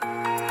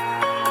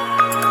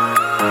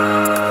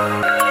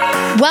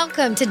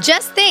Welcome to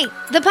Just Think,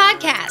 the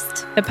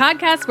podcast. The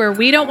podcast where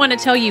we don't want to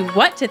tell you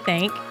what to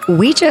think.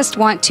 We just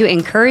want to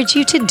encourage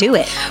you to do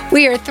it.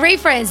 We are three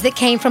friends that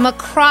came from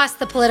across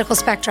the political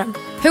spectrum,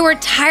 who were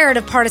tired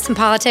of partisan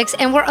politics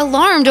and were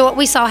alarmed at what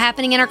we saw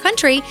happening in our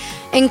country,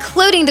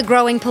 including the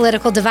growing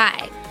political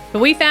divide. What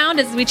we found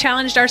as we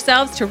challenged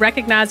ourselves to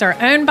recognize our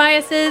own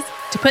biases,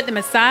 to put them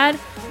aside,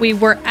 we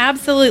were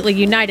absolutely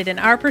united in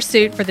our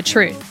pursuit for the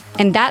truth.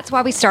 And that's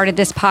why we started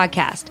this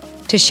podcast,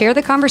 to share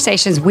the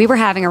conversations we were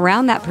having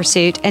around that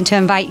pursuit and to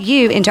invite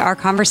you into our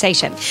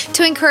conversation.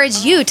 To encourage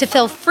you to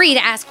feel free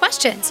to ask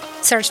questions,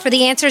 search for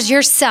the answers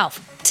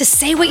yourself, to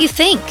say what you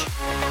think.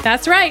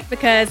 That's right,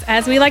 because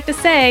as we like to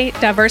say,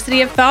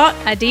 diversity of thought,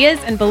 ideas,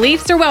 and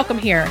beliefs are welcome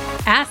here.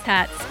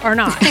 Asshats are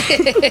not.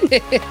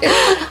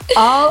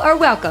 All are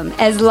welcome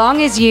as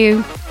long as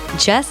you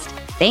just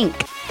think.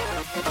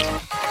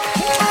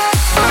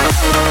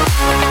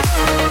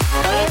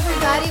 Hey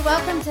everybody,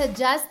 welcome to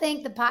Just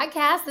Think, the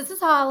podcast. This is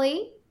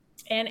Holly.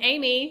 And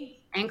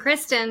Amy. And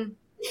Kristen.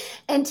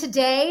 And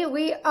today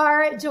we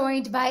are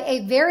joined by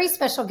a very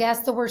special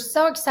guest that we're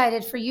so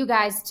excited for you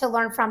guys to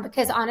learn from,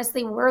 because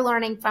honestly, we're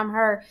learning from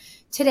her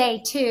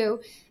today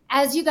too.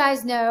 As you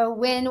guys know,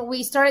 when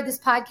we started this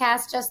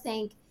podcast, Just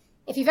Think,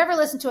 if you've ever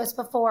listened to us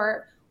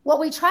before, what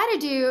we try to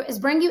do is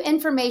bring you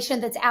information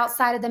that's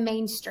outside of the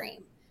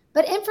mainstream,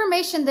 but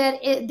information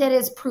that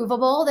is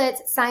provable,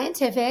 that's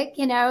scientific,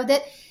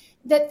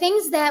 that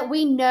things that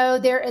we know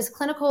there is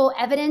clinical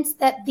evidence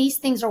that these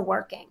things are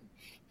working.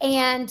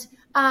 And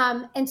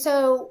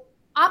so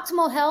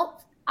optimal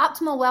health,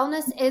 optimal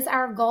wellness is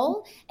our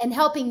goal, and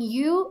helping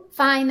you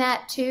find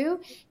that too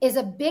is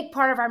a big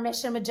part of our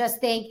mission with Just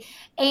Think.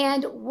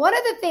 And one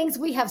of the things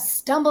we have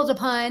stumbled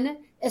upon,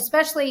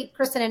 especially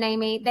Kristen and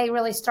Amy, they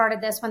really started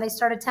this when they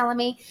started telling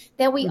me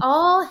that we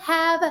all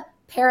have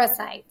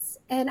parasites.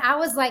 And I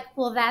was like,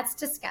 well, that's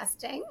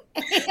disgusting.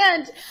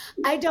 And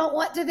I don't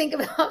want to think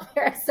about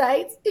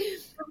parasites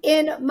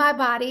in my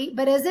body.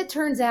 But as it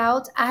turns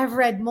out, I've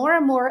read more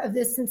and more of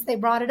this since they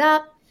brought it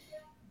up.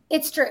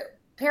 It's true.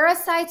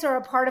 Parasites are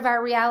a part of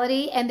our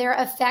reality, and their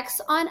effects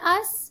on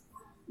us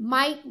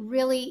might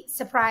really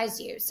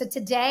surprise you. So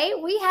today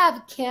we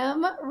have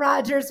Kim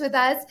Rogers with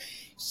us.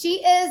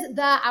 She is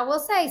I will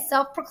say,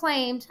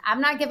 self-proclaimed, I'm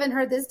not giving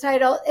her this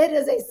title, it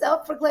is a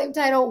self-proclaimed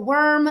title,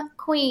 Worm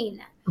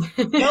Queen. But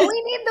we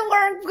need the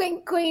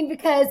Worm Queen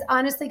because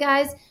honestly,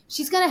 guys,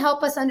 she's going to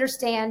help us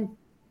understand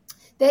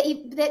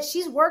that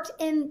she's worked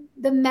in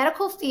the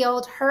medical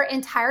field her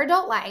entire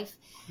adult life.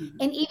 Mm-hmm.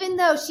 And even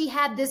though she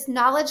had this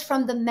knowledge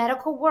from the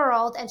medical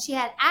world and she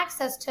had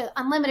access to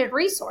unlimited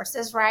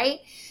resources, right,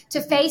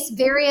 to face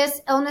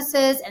various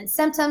illnesses and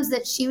symptoms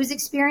that she was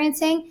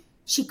experiencing,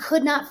 she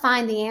could not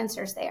find the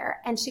answers there.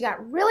 And she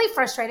got really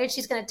frustrated.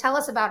 She's going to tell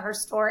us about her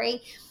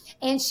story.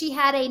 And she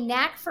had a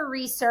knack for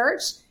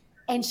research,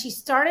 and she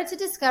started to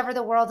discover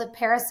the world of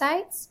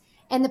parasites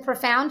and the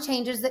profound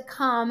changes that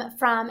come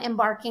from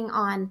embarking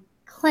on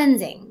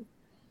cleansing.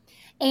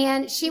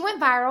 And she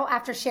went viral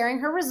after sharing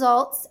her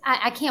results.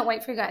 I can't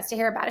wait for you guys to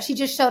hear about it. She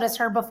just showed us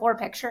her before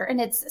picture,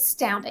 and it's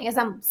astounding. As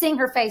I'm seeing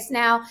her face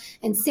now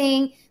and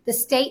seeing the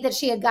state that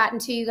she had gotten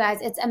to, you guys,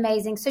 it's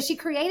amazing. So she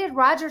created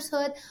Rogers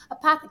Hood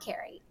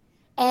Apothecary,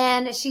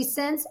 and she's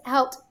since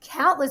helped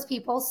countless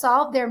people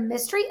solve their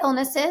mystery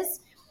illnesses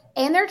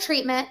and their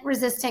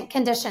treatment-resistant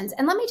conditions.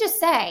 And let me just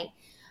say,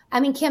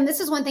 Kim, this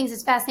is one thing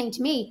that's fascinating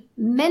to me,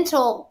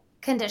 mental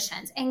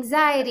conditions,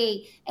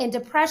 anxiety and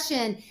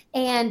depression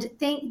and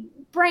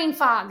brain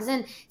fogs.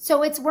 And so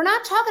we're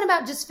not talking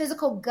about just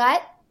physical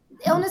gut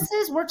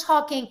illnesses. We're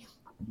talking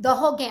the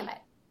whole gamut,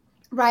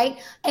 right?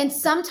 And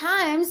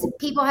sometimes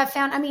people have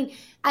found,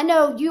 I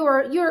know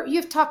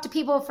you've talked to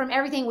people from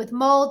everything with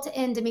mold to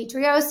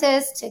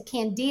endometriosis to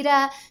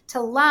candida to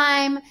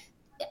Lyme,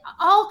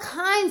 all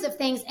kinds of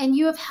things. And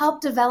you have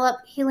helped develop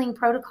healing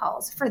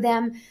protocols for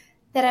them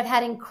that have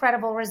had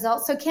incredible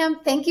results. So Kim,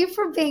 thank you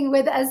for being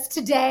with us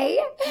today.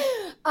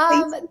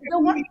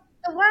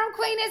 The Worm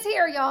Queen is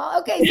here, y'all.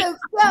 Okay, so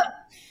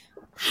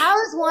how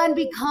does one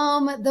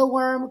become the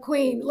Worm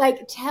Queen?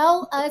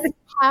 Tell us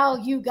how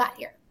you got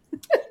here.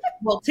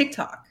 Well,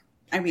 TikTok.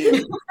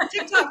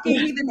 TikTok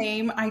gave me the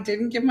name. I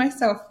didn't give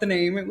myself the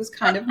name. It was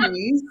kind of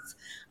nice.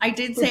 I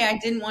did say I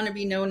didn't want to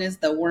be known as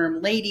the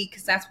Worm Lady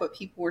because that's what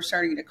people were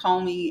starting to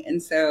call me.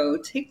 And so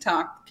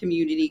TikTok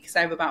community, because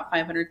I have about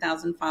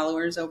 500,000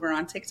 followers over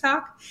on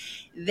TikTok,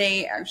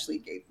 they actually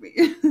gave me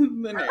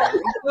the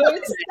name. So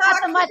it's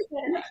not much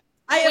better.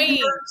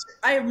 I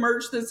have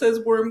merch that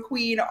says Worm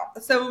Queen.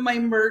 Some of my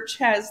merch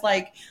has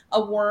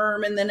a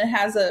worm and then it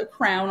has a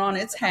crown on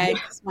its head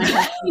because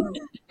my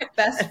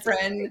best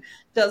friend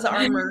does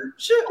our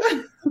merch.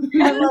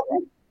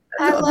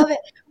 I love it.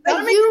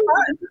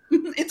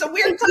 It's a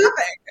weird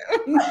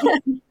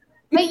topic.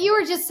 But you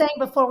were just saying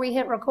before we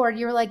hit record,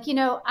 you were like,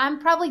 I'm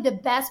probably the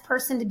best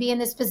person to be in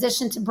this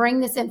position to bring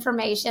this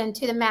information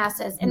to the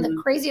masses in the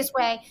craziest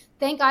way.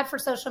 Thank God for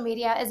social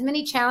media. As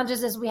many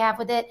challenges as we have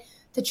with it,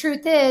 the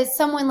truth is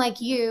someone like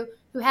you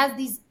who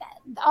has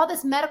all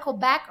this medical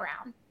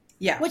background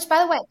Yeah. Which, by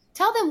the way,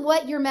 tell them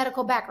what your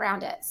medical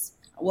background is.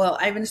 Well,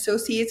 I have an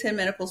associate's in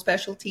medical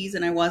specialties,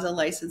 and I was a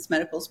licensed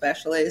medical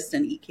specialist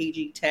and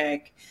EKG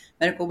tech,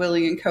 medical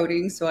billing and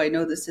coding. So I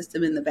know the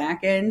system in the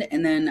back end.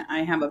 And then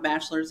I have a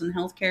bachelor's in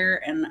healthcare,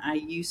 and I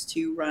used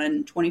to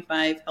run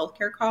 25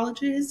 healthcare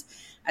colleges,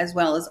 as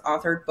well as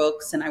authored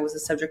books. And I was a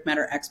subject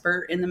matter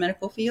expert in the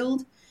medical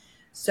field.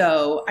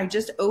 So I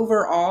just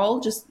overall,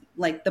 just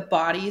like the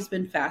body has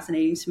been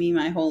fascinating to me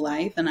my whole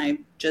life. And I've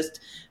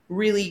just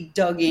really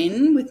dug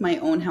in with my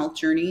own health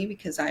journey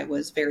because I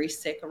was very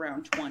sick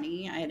around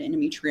 20. I had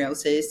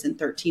endometriosis and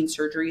 13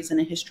 surgeries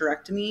and a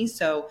hysterectomy.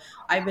 So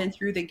I've been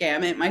through the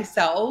gamut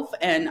myself,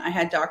 and I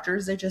had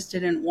doctors that just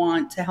didn't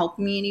want to help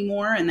me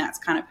anymore. And that's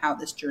kind of how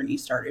this journey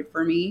started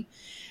for me.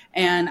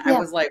 And I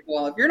was like,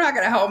 well, if you're not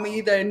going to help me,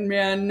 then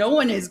man, no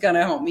one is going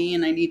to help me,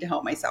 and I need to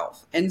help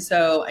myself. And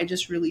so I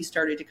just really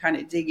started to kind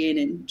of dig in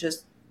and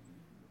just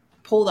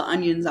pull the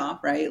onions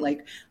off, right?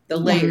 Like the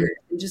layers,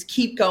 and just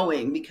keep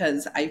going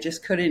because I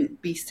just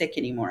couldn't be sick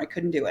anymore. I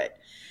couldn't do it.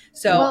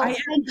 So well, I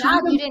am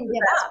God you didn't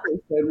give up.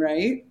 Person,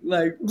 right?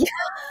 Like,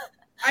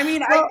 I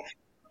mean,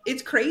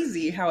 it's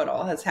crazy how it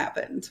all has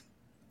happened.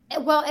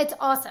 Well, it's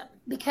awesome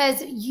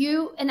because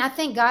and I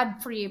thank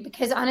God for you,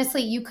 because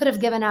honestly, you could have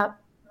given up.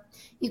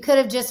 You could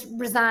have just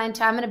resigned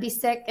to, I'm going to be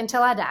sick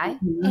until I die.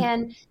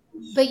 Mm-hmm.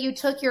 But you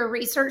took your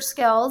research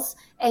skills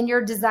and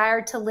your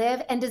desire to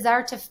live and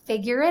desire to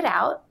figure it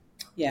out.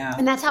 Yeah.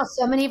 And that's how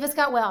so many of us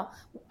got well.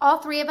 All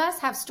three of us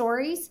have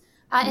stories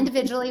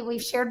individually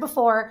we've shared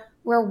before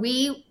where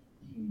we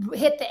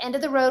hit the end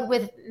of the road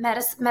with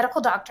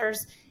medical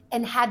doctors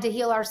and had to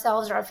heal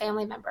ourselves or a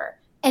family member.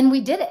 And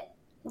we did it.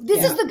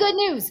 This is the good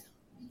news.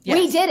 Yes.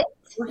 We did it,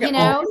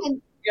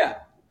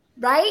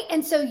 right?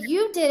 And so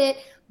you did it,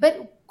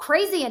 but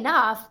crazy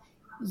enough,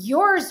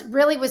 yours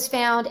really was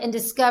found in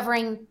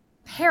discovering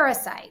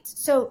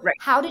parasites. So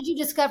how did you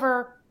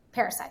discover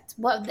parasites?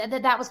 What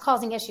that was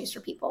causing issues for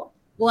people?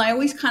 Well, I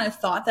always kind of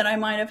thought that I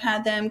might have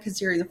had them because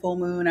during the full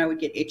moon, I would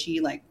get itchy.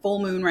 Like full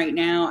moon right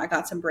now, I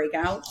got some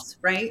breakouts,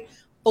 right?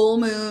 Full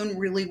moon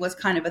really was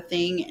kind of a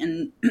thing.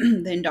 And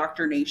the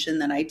indoctrination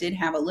that I did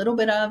have a little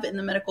bit of in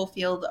the medical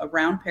field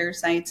around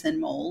parasites and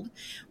mold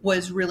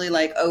was really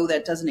like, oh,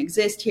 that doesn't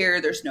exist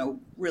here. There's no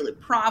really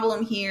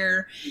problem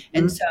here. Mm-hmm.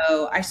 And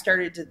so I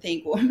started to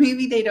think, well,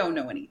 maybe they don't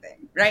know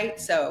anything, right?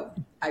 So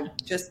I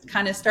just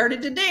kind of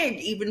started to dig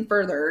even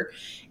further.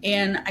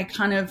 And I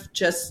kind of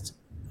just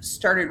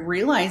started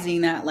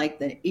realizing that like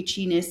the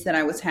itchiness that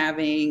I was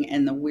having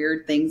and the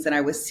weird things that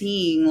I was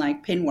seeing,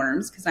 like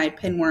pinworms, because I had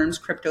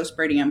pinworms,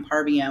 cryptosporidium,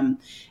 parvium,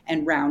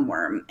 and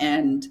roundworm.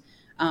 And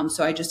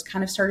so I just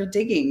kind of started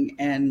digging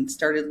and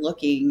started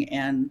looking,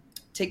 and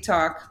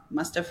TikTok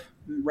must have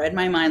read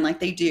my mind like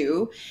they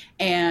do.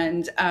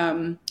 And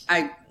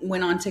I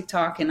went on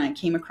TikTok and I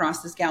came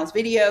across this gal's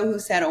video who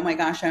said, oh my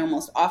gosh, I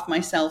almost offed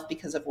myself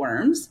because of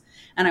worms.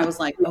 And I was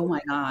like, oh my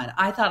God,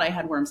 I thought I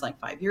had worms like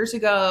 5 years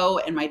ago.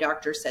 And my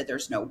doctor said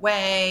there's no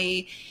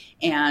way.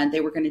 And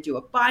they were going to do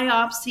a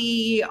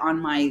biopsy on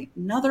my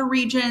nether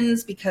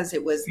regions because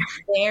it was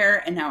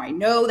there. And now I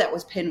know that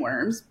was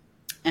pinworms.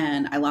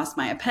 And I lost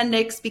my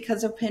appendix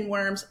because of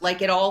pinworms.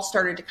 Like it all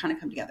started to kind of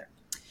come together.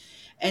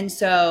 And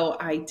so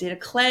I did a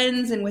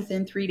cleanse, and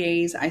within 3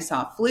 days I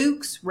saw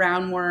flukes,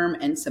 roundworm,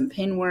 and some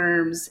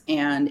pinworms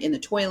and in the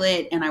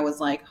toilet. And I was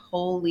like,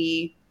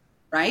 holy,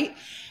 right?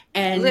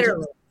 And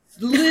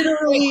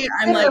literally,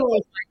 I'm like, oh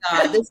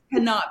my God, this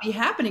cannot be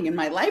happening in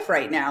my life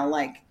right now.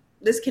 Like,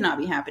 this cannot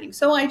be happening.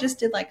 So I just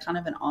did like kind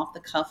of an off the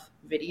cuff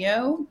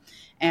video.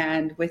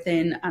 And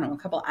within, I don't know, a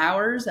couple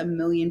hours, 1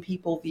 million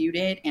people viewed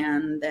it.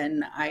 And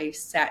then I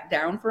sat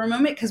down for a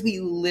moment because we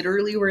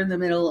literally were in the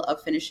middle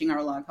of finishing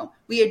our log home.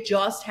 We had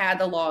just had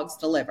the logs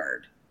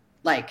delivered.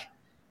 Like,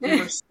 we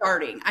were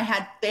starting. I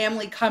had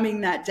family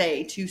coming that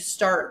day to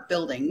start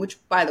building, which,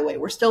 by the way,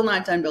 we're still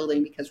not done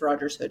building because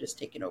Rogers Hood has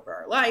taken over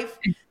our life.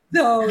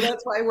 So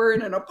that's why we're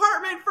in an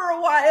apartment for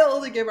a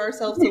while, to give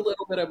ourselves a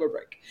little bit of a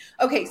break.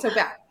 Okay, so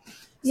back.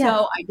 Yeah.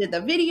 So I did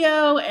the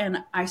video and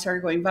I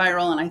started going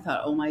viral, and I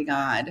thought, oh my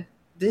God,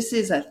 this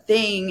is a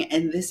thing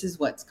and this is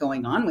what's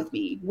going on with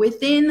me.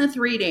 Within the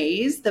 3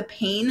 days, the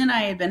pain that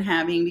I had been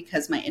having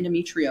because my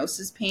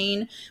endometriosis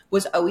pain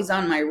was always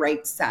on my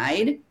right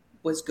side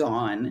was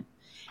gone.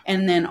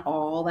 And then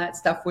all that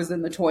stuff was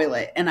in the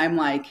toilet. And I'm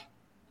like,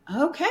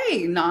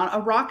 okay, not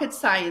a rocket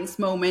science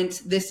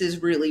moment. This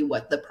is really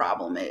what the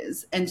problem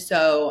is. And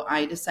so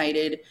I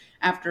decided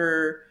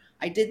after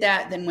I did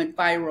that, then went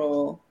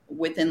viral,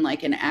 within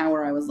like an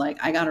hour, I was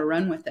like, I got to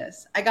run with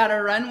this. I got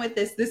to run with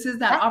this. This is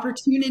that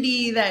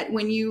opportunity that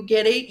when you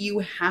get it, you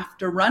have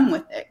to run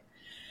with it.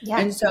 Yeah.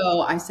 And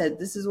so I said,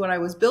 this is what I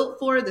was built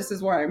for. This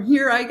is why I'm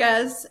here, I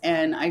guess.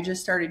 And I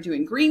just started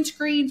doing green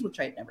screens, which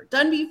I'd never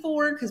done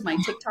before because my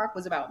TikTok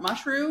was about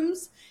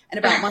mushrooms and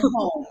about my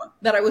home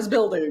that I was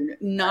building,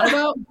 not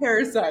about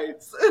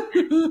parasites.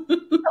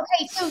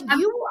 Okay, so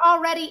you were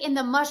already in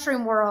the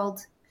mushroom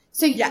world.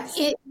 So yes.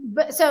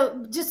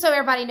 So just so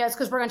everybody knows,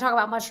 because we're going to talk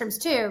about mushrooms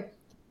too,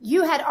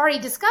 you had already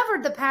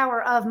discovered the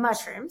power of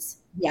mushrooms.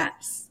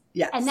 Yes.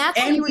 Yes. And that's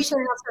what you were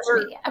sharing on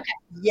social media. Okay.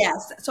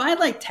 Yes. So I had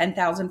like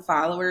 10,000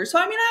 followers. So,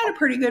 I mean, I had a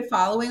pretty good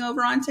following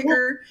over on Tiki.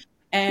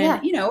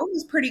 And, you know, it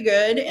was pretty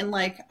good. And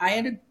like, I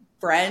had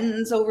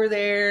friends over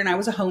there and I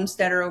was a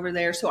homesteader over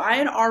there. So I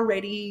had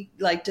already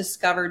like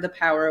discovered the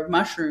power of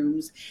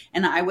mushrooms.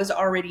 And I was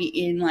already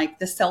in like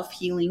the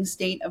self-healing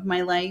state of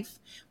my life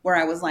where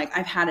I was like,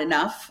 I've had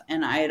enough.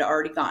 And I had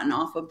already gotten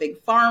off of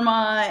big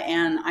pharma,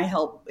 and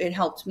it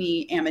helped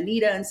me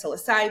Amanita and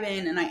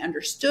psilocybin. And I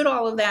understood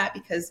all of that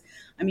because,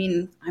 I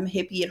mean, I'm a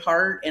hippie at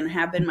heart and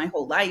have been my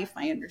whole life.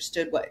 I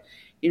understood what,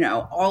 you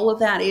know, all of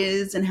that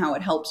is and how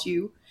it helps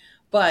you.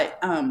 But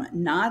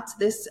not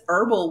this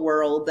herbal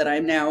world that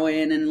I'm now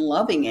in and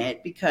loving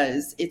it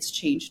because it's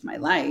changed my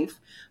life.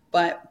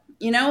 But,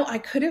 you know,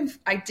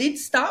 I did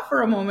stop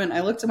for a moment.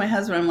 I looked at my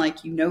husband. I'm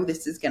like, you know,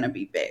 this is going to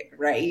be big,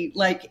 right?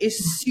 Like as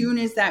soon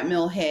as that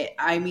mill hit,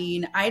 I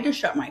mean, I had to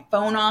shut my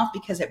phone off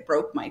because it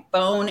broke my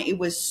phone. It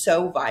was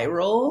so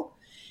viral.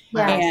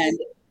 Yes. And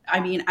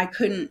I mean,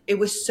 it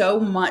was so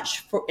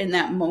much in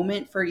that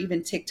moment for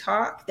even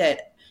TikTok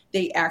that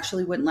they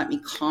actually wouldn't let me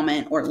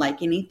comment or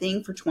like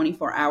anything for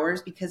 24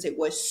 hours because it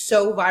was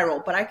so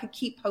viral, but I could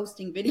keep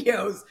posting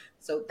videos.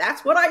 So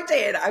that's what I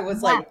did. I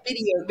was like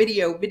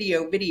video.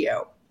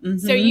 Mm-hmm.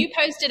 So you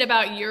posted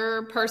about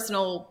your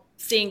personal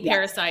seeing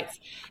parasites,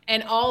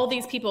 and all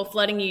these people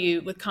flooding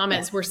you with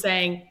comments were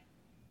saying,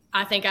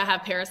 I think I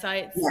have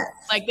parasites. Yes.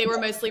 Like they were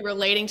mostly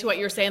relating to what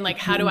you're saying. Like,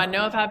 how do I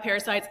know if I have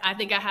parasites? I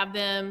think I have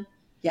them.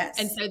 Yes.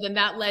 And so then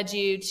that led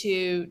you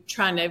to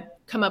trying to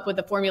come up with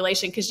a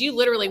formulation, because you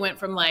literally went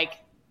from like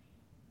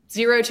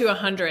 0 to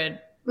 100.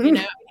 You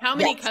know, how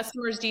many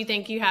customers do you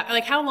think you have?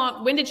 Like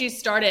when did you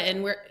start it?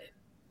 And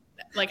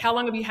how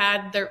long have you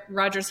had the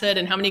Rogers Hood,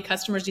 and how many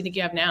customers do you think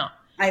you have now?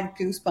 I have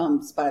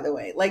goosebumps, by the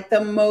way, like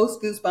the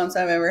most goosebumps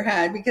I've ever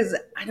had, because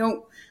I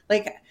don't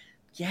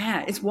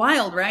it's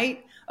wild,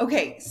 right?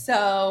 Okay.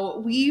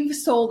 So we've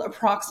sold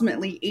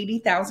approximately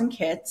 80,000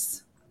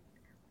 kits.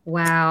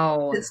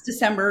 Wow. It's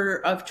December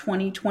of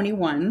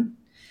 2021.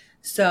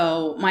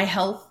 So my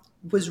health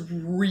was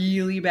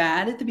really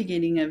bad at the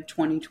beginning of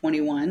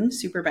 2021,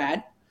 super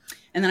bad.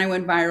 And then I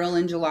went viral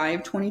in July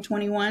of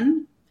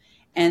 2021.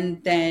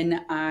 And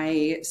then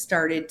I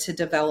started to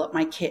develop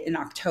my kit in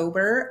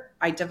October.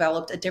 I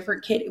developed a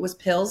different kit. It was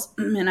pills.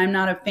 And I'm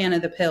not a fan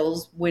of the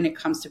pills when it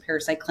comes to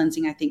parasite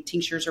cleansing. I think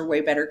tinctures are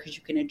way better because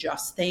you can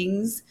adjust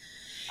things.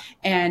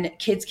 And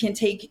kids can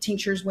take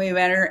tinctures way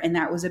better. And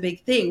that was a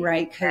big thing,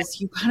 right?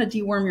 Because you got to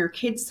deworm your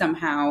kids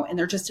somehow. And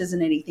there just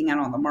isn't anything out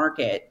on the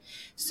market.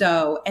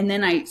 So, and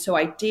then I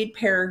did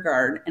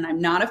Paragard, and I'm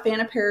not a fan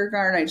of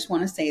Paragard. I just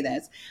want to say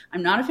this.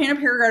 I'm not a fan of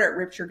Paragard. It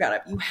rips your gut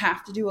up. You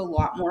have to do a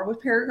lot more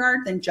with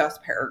Paragard than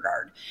just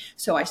Paragard.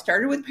 So I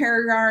started with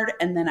Paragard,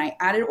 and then I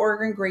added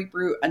Oregon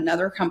Grapefruit,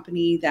 another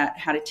company that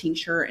had a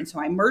tincture. And so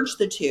I merged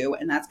the two,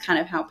 and that's kind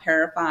of how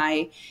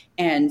Parify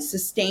and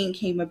Sustain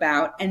came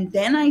about. And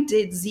then I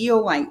did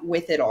Zeolite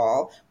with it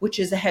all, which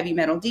is a heavy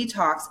metal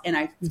detox. And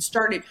I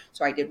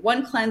did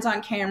one cleanse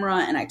on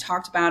camera and I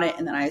talked about it.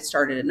 And then I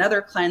started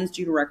another cleanse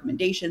due to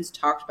recommendations,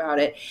 talked about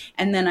it.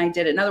 And then I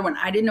did another one.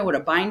 I didn't know what a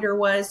binder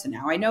was. So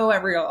now I know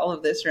all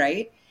of this,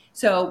 right?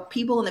 So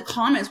people in the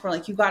comments were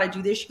like, you got to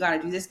do this. You got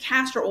to do this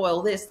castor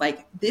oil, this,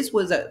 like, this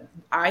was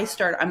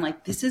I'm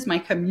like, this is my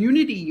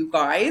community, you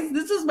guys.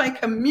 This is my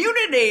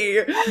community.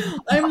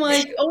 I'm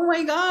like, oh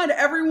my God,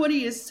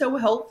 everybody is so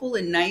helpful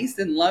and nice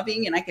and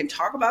loving. And I can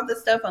talk about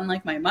this stuff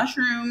unlike my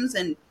mushrooms,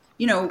 and,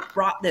 you know,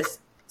 brought this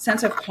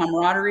sense of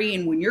camaraderie.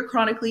 And when you're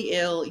chronically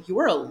ill, you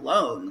are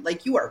alone.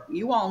 Like you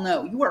all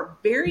know you are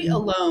very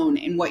alone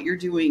in what you're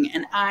doing.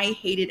 And I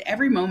hated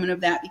every moment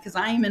of that because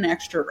I am an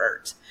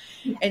extrovert.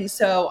 Yeah. And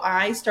so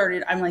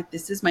I'm like,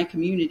 this is my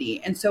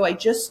community. And so I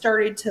just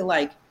started to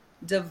like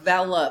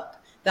develop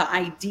the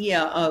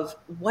idea of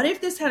what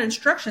if this had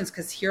instructions?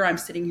 Cause here I'm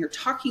sitting here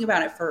talking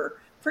about it for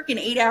freaking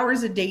 8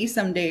 hours a day.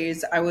 Some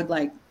days I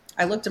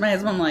looked at my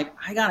husband, I'm like,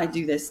 I got to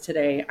do this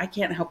today. I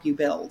can't help you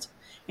build.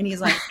 And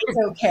he's like, it's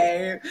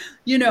okay.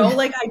 You know,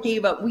 like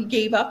we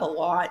gave up a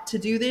lot to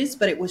do this,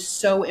 but it was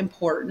so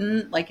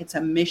important. Like it's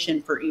a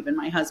mission for even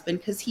my husband,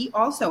 because he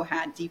also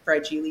had deep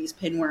fried Gillies,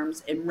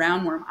 pinworms, and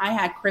roundworm. I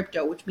had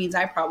crypto, which means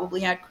I probably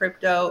had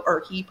crypto,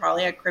 or he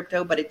probably had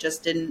crypto, but it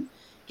just didn't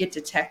get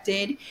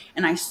detected.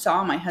 And I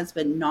saw my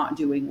husband not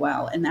doing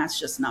well, and that's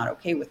just not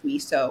okay with me.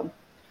 So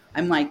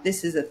I'm like,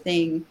 this is a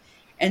thing.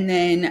 And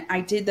then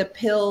I did the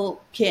pill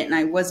kit, and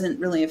I wasn't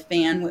really a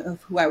fan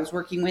of who I was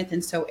working with.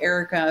 And so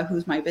Erica,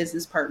 who's my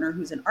business partner,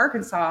 who's in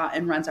Arkansas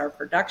and runs our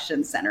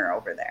production center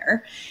over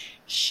there,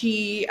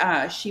 she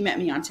met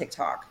me on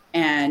TikTok,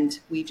 and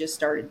we just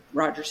started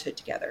Rogers Hood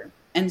together.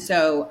 And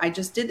so I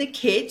just did the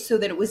kit so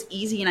that it was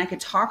easy and I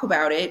could talk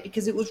about it,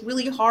 because it was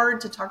really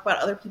hard to talk about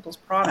other people's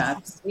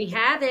products. We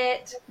have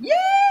it. Yay!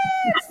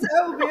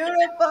 So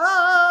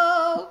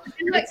beautiful.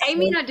 Look,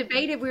 Amy and I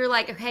debated. We were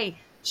like, okay,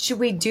 should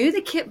we do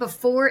the kit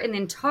before and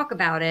then talk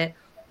about it,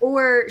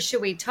 or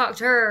should we talk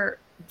to her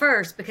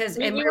first? Because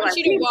we want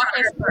you to walk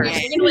us through it.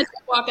 We're going to let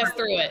you walk us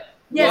through it.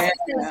 Yes,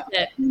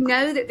 Yeah. you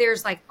know that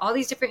there's like all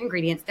these different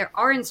ingredients. There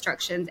are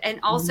instructions and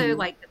also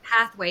like the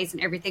pathways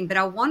and everything. But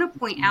I want to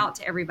point out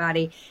to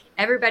everybody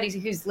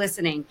who's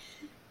listening,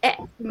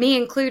 me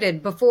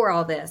included, before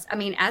all this. I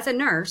mean, as a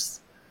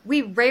nurse,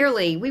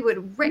 rarely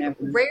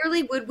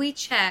would we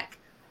check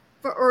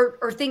for,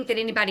 or think that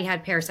anybody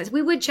had parasites.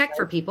 We would check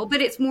for people,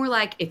 but it's more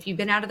like if you've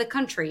been out of the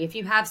country, if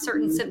you have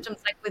certain symptoms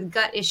like with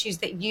gut issues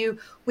that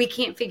we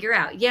can't figure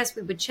out. Yes,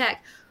 we would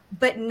check,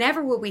 but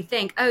never would we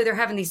think, oh, they're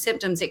having these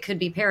symptoms, it could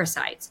be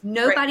parasites.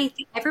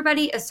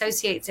 Everybody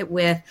associates it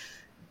with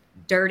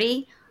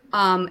dirty,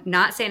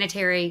 not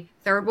sanitary,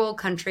 third world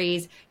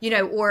countries,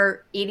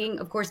 or eating,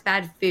 of course,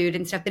 bad food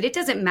and stuff. But it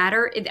doesn't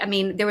matter.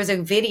 There was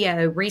a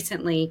video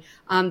recently.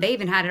 They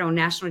even had it on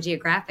National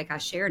Geographic. I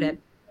shared it.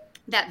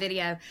 That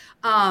video,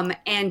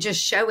 and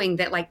just showing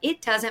that like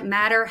it doesn't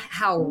matter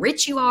how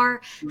rich you are,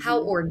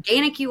 how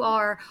organic you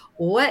are,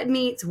 what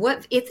meats,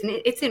 what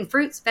it's in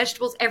fruits,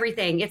 vegetables,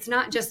 everything. It's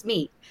not just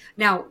meat.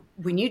 Now,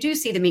 when you do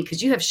see the meat,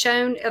 because you have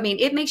shown,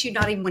 it makes you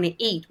not even want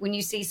to eat when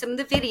you see some of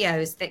the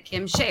videos that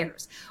Kim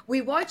shares.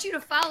 We want you to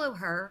follow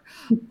her,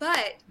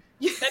 but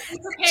be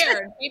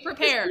prepared. Be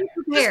prepared.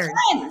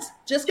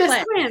 Just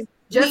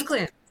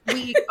cleanse.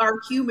 We are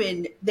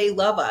human. They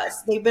love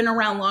us. They've been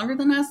around longer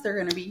than us. They're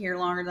going to be here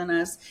longer than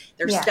us.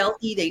 They're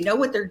stealthy. They know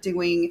what they're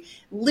doing.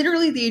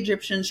 Literally, the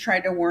Egyptians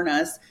tried to warn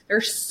us.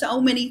 There's so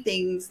many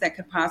things that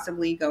could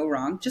possibly go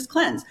wrong. Just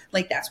cleanse.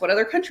 Like that's what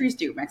other countries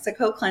do.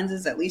 Mexico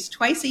cleanses at least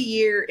twice a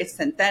year. It's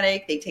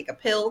synthetic. They take a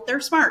pill. They're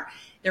smart.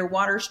 Their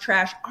water's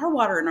trash. Our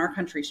water in our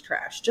country's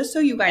trash. Just so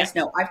you guys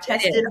know, I've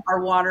tested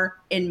our water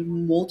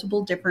in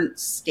multiple different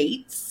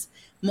states.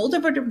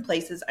 Multiple different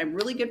places. I'm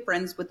really good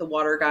friends with the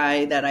water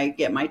guy that I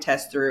get my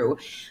test through.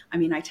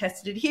 I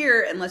tested it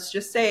here, and let's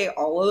just say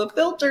all of the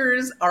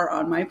filters are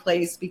on my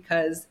place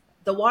because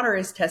the water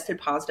is tested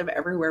positive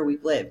everywhere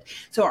we've lived.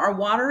 So our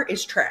water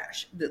is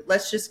trash.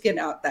 Let's just get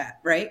out that,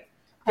 right?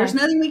 There's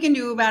nothing we can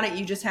do about it.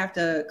 You just have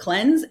to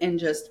cleanse and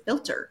just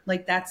filter.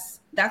 Like that's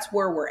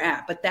where we're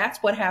at. But that's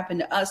what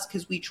happened to us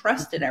because we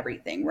trusted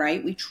everything,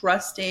 right? We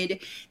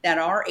trusted that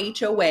our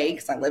HOA,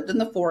 because I lived in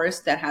the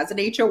forest that has an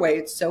HOA.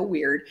 It's so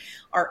weird.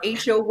 Our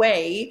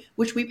HOA,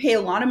 which we pay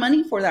a lot of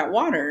money for that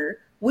water,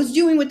 was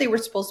doing what they were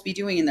supposed to be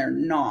doing, and they're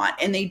not.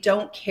 And they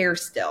don't care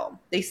still.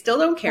 They still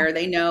don't care.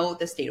 They know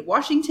the state of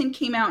Washington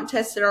came out and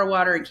tested our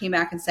water and came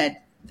back and said,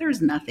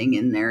 there's nothing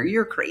in there.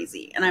 You're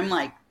crazy. And I'm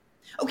like,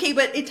 okay,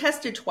 but it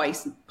tested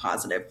twice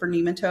positive for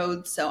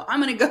nematodes. So I'm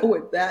going to go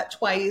with that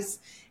twice.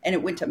 And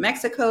it went to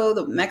Mexico.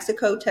 The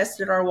Mexico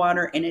tested our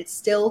water and it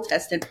still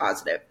tested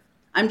positive.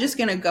 I'm just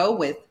going to go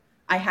with,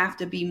 I have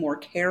to be more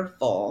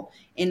careful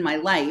in my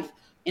life.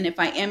 And if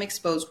I am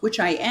exposed, which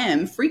I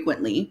am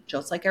frequently,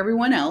 just like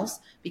everyone else,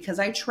 because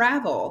I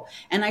travel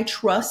and I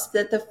trust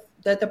that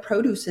the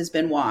produce has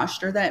been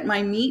washed or that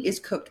my meat is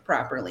cooked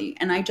properly.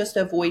 And I just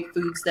avoid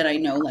foods that I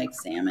know, like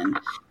salmon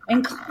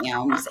and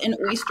clams and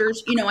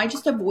oysters. I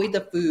just avoid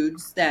the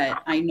foods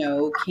that I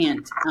know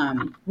can't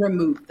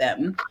remove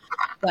them.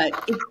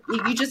 But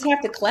you just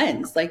have to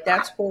cleanse. Like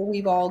that's where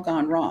we've all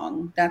gone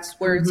wrong. That's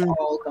where it's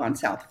all gone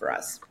south for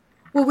us.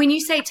 Well, when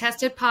you say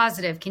tested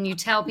positive, can you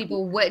tell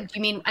people what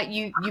you mean?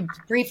 You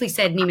briefly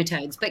said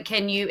nematodes, but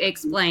can you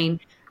explain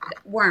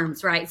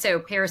worms, right? So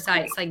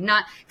parasites, like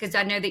not, because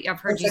I know that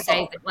I've heard you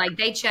say that like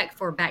they check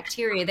for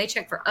bacteria, they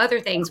check for other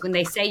things when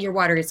they say your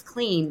water is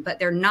clean, but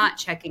they're not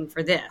checking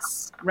for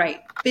this.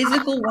 Right.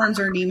 Physical worms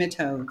are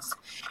nematodes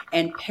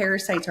and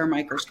parasites are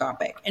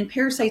microscopic. And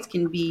parasites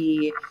can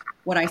be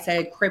what I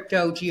said,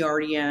 crypto,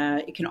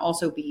 giardia. It can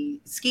also be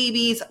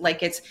scabies.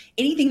 Like it's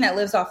anything that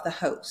lives off the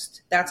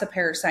host. That's a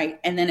parasite.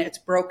 And then it's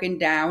broken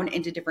down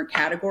into different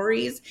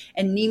categories.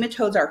 And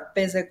nematodes are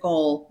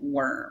physical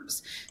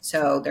worms.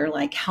 So they're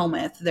like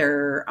helminth,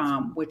 they're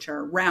which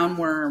are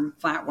roundworm,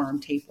 flatworm,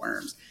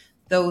 tapeworms.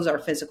 Those are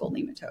physical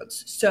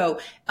nematodes. So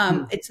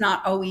it's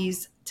not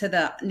always to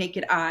the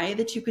naked eye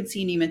that you could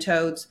see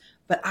nematodes,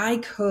 but I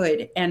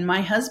could. And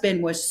my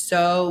husband was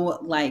so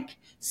like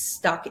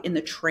stuck in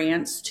the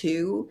trance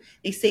too.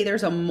 They say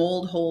there's a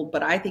mold hold,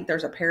 but I think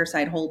there's a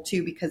parasite hold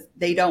too, because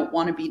they don't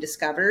want to be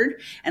discovered.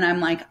 And I'm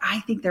like,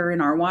 I think they're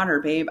in our water,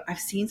 babe. I've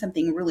seen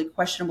something really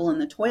questionable in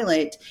the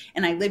toilet.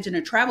 And I lived in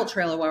a travel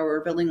trailer while we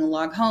were building a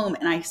log home.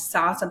 And I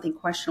saw something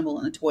questionable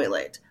in the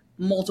toilet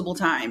multiple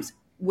times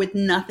with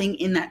nothing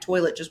in that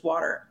toilet, just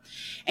water.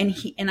 And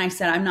I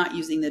said, I'm not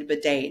using the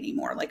bidet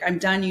anymore. Like I'm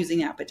done using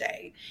that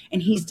bidet.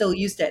 And he still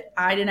used it.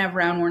 I didn't have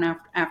roundworm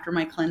after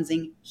my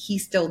cleansing. He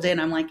still did.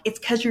 I'm like, it's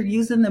because you're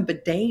using the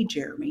bidet,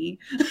 Jeremy.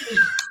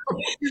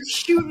 You're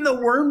shooting the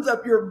worms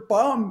up your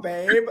bum,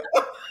 babe.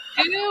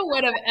 Who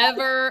would have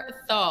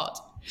ever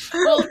thought?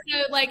 Well, so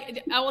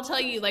like I will tell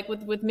you, like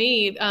with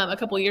me, a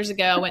couple of years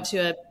ago, I went to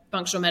a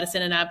functional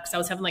medicine and because I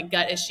was having like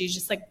gut issues,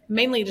 just like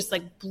mainly just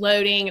like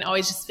bloating and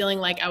always just feeling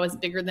like I was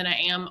bigger than I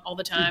am all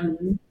the time.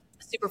 Mm-hmm.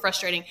 Super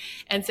frustrating.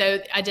 And so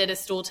I did a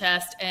stool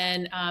test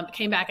and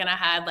came back and I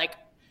had like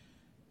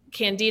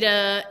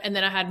Candida, and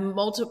then I had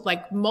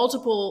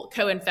multiple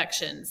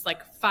co-infections,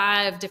 like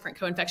 5 different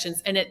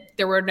co-infections, and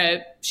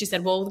she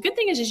said, well, the good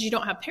thing is you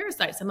don't have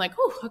parasites. I'm like,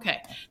 oh,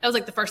 okay. That was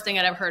like the first thing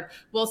I'd ever heard.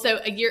 Well, so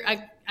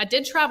I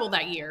did travel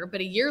that year,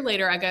 but a year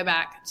later I go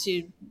back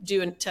to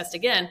do a test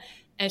again.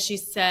 And she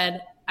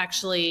said,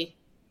 actually,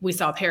 we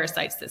saw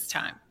parasites this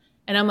time.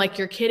 And I'm like,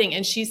 you're kidding.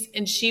 And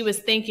she was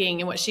thinking,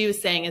 and what she was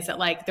saying is that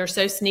like, they're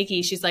so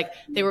sneaky. She's like,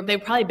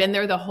 they've probably been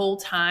there the whole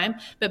time,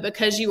 but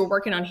because you were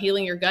working on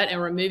healing your gut and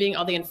removing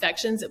all the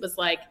infections, it was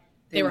like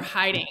they were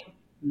hiding.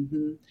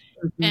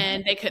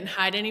 And they couldn't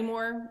hide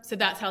anymore. So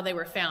that's how they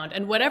were found.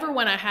 And whatever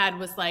one I had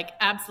was like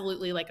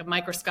absolutely like a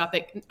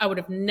microscopic, I would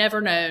have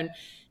never known.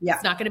 Yeah.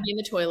 It's not going to be in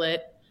the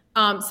toilet.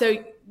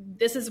 So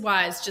this is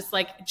why it's just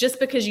like, just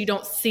because you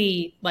don't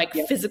see like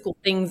physical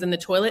things in the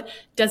toilet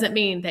doesn't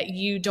mean that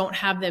you don't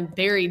have them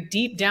buried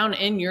deep down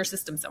in your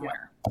system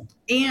somewhere.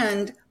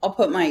 And I'll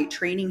put my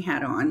training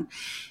hat on.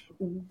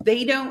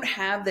 They don't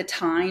have the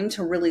time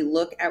to really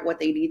look at what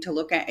they need to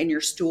look at in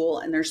your stool.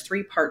 And there's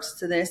 3 parts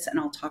to this, and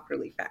I'll talk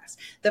really fast.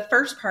 The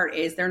first part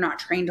is they're not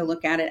trained to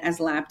look at it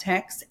as lab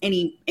techs.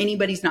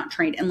 Anybody's not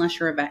trained unless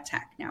you're a vet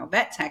tech. Now, a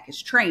vet tech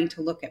is trained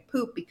to look at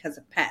poop because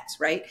of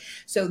pets, right?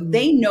 So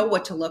they know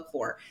what to look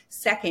for.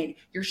 Second,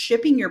 you're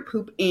shipping your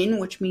poop in,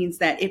 which means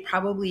that it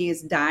probably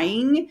is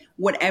dying,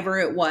 whatever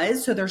it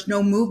was. So there's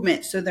no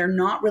movement. So they're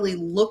not really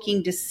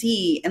looking to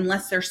see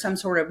unless there's some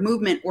sort of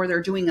movement, or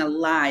they're doing a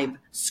live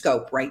scope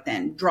right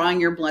then, drawing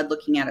your blood,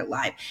 looking at it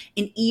live.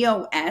 In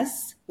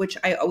EOS, which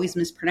I always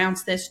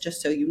mispronounce this,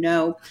 just so you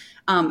know,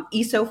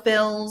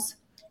 eosinophils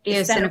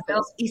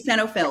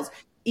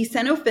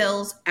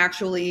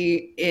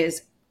actually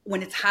is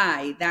when it's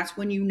high, that's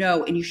when you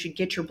know, and you should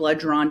get your blood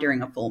drawn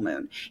during a full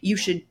moon. You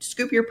should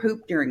scoop your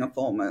poop during a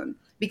full moon,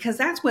 because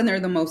that's when they're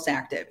the most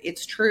active.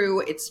 It's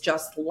true. It's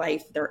just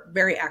life. They're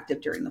very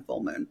active during the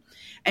full moon.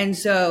 And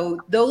so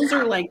those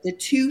are like the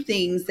 2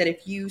 things that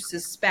if you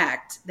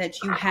suspect that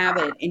you have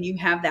it and you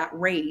have that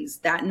raise,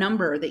 that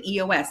number, the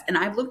EOS, and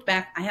I've looked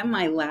back, I have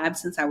my lab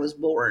since I was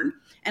born,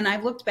 and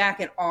I've looked back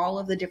at all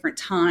of the different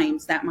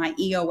times that my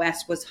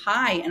EOS was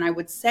high, and I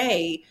would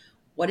say,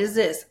 what is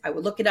this? I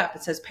would look it up.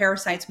 It says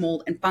parasites,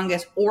 mold, and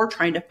fungus, or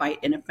trying to fight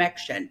an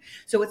infection.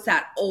 So it's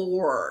that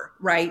or,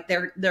 right?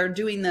 They're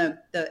doing the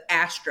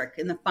asterisk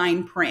in the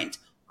fine print,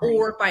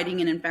 or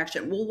fighting an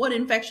infection. Well, what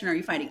infection are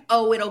you fighting?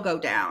 Oh, it'll go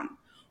down.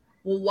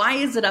 Well, why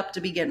is it up to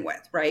begin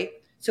with, right?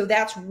 So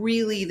that's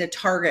really the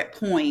target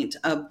point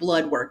of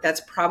blood work. That's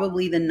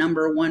probably the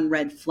number 1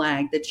 red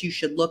flag that you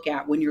should look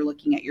at when you're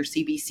looking at your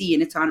CBC.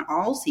 And it's on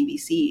all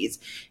CBCs.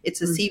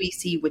 It's a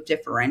CBC with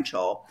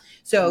differential.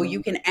 So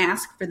you can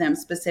ask for them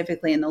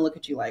specifically, and they'll look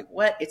at you like,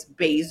 what? It's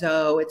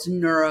baso, it's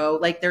neuro,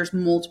 like there's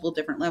multiple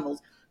different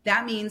levels.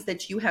 That means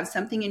that you have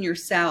something in your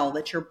cell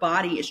that your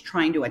body is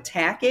trying to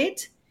attack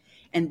it,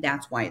 and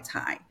that's why it's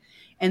high.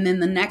 And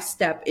then the next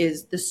step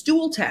is the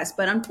stool test.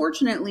 But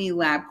unfortunately,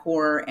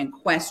 LabCorp and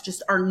Quest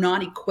just are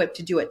not equipped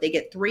to do it. They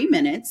get 3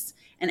 minutes.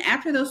 And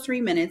after those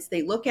 3 minutes,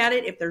 they look at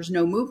it. If there's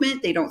no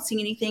movement, they don't see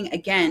anything.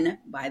 Again,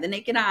 by the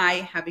naked eye,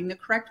 having the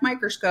correct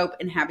microscope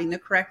and having the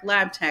correct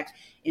lab tech,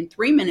 in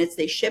 3 minutes,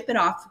 they ship it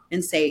off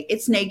and say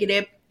it's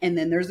negative. And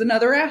then there's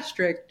another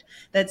asterisk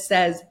that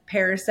says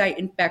parasite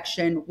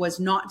infection was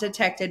not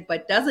detected,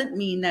 but doesn't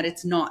mean that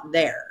it's not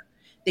there.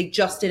 They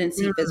just didn't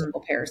see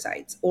physical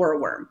parasites or a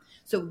worm.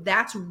 So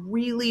that's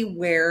really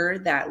where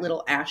that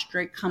little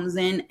asterisk comes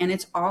in. And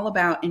it's all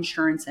about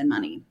insurance and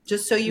money.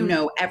 Just so you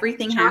know,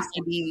 everything has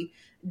to be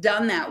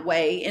done that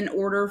way in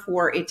order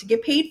for it to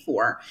get paid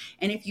for.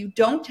 And if you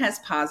don't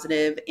test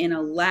positive in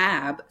a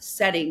lab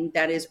setting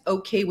that is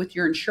okay with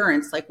your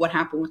insurance, like what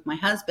happened with my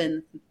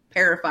husband,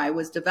 Parify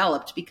was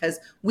developed because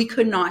we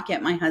could not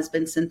get my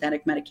husband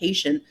synthetic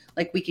medication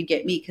like we could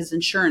get me, because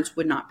insurance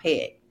would not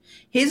pay it.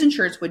 His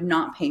insurance would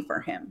not pay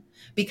for him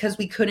because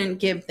we couldn't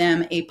give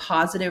them a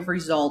positive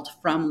result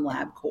from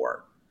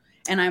LabCorp.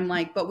 And I'm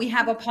like, but we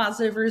have a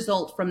positive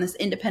result from this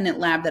independent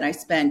lab that I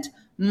spent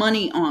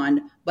money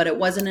on, but it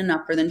wasn't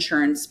enough for the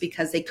insurance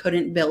because they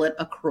couldn't bill it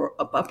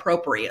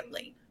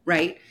appropriately,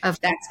 right?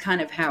 That's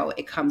kind of how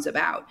it comes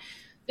about.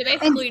 So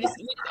basically, we just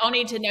all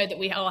need to know that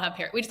we all have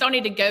parasites. We just all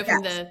need to go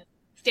from the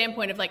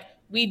standpoint of like,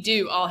 we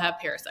do all have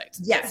parasites.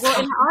 Yes. Well,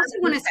 and I also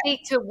want to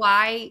speak to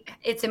why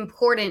it's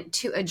important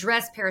to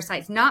address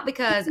parasites, not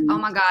because, oh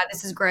my God,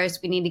 this is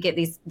gross, we need to get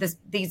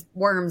these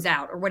worms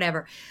out or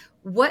whatever.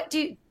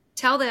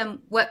 Tell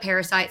them what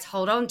parasites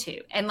hold on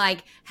to, and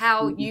like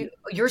how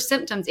your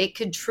symptoms, it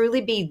could truly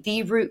be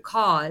the root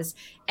cause.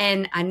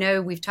 And I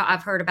know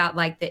I've heard about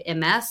like the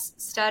MS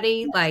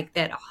study, like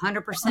that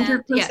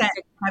 100%. Yes.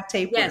 Have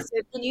tapeworm. Yes.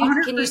 So can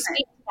you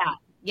speak to that?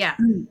 Yeah.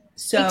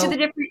 So speak to the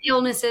different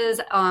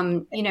illnesses,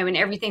 and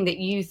everything that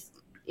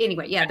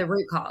the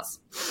root cause.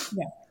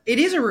 Yeah. It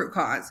is a root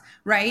cause,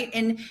 right?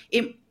 And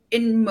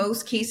in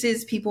most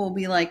cases, people will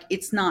be like,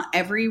 it's not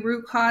every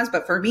root cause,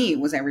 but for me, it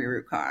was every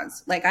root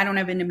cause. Like, I don't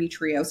have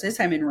endometriosis.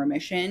 I'm in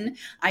remission.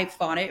 I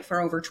fought it for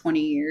over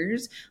 20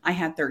 years. I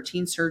had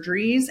 13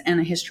 surgeries and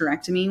a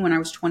hysterectomy when I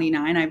was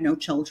 29. I have no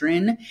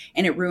children,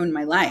 and it ruined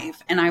my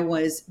life. And I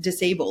was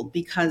disabled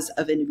because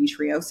of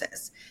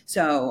endometriosis.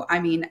 So, I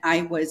mean,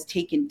 I was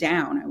taken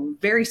down. I'm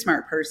a very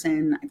smart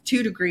person. I have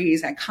 2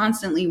 degrees. I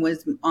constantly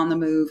was on the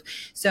move.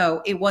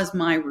 So it was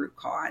my root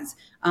cause.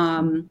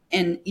 And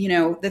you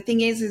know, the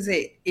thing is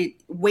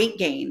it weight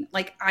gain.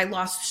 Like, I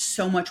lost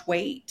so much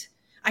weight.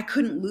 I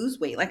couldn't lose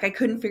weight. Like, I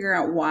couldn't figure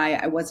out why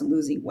I wasn't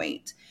losing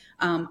weight.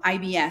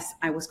 IBS,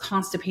 I was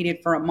constipated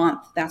for a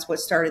month. That's what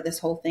started this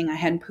whole thing. I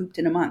hadn't pooped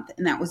in a month,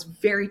 and that was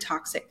very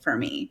toxic for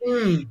me.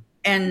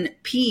 And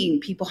peeing,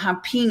 people have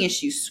peeing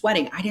issues,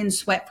 sweating. I didn't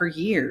sweat for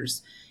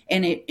years.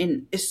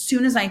 And as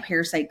soon as I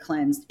parasite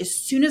cleansed, as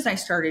soon as I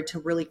started to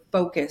really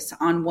focus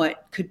on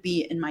what could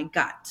be in my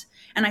gut,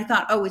 and I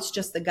thought, oh, it's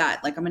just the gut.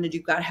 Like, I'm going to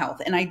do gut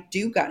health. And I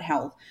do gut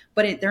health,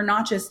 but they're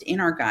not just in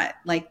our gut.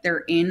 Like,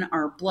 they're in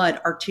our blood,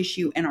 our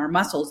tissue, and our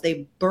muscles.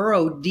 They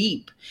burrow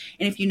deep.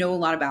 And if you know a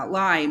lot about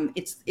Lyme,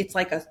 it's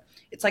like a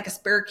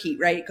spirochete,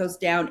 right? It goes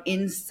down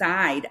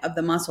inside of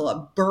the muscle.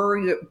 It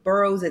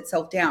burrows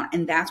itself down.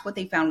 And that's what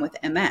they found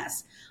with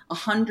MS.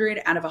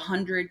 100 out of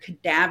 100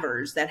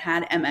 cadavers that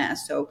had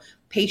MS. So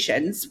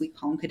patients, we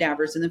call them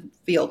cadavers in the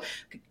field.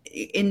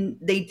 And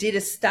they did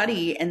a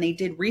study and they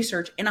did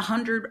research, and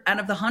 100 out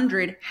of the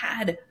 100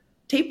 had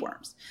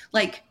tapeworms.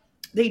 Like,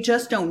 they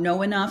just don't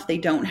know enough. They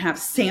don't have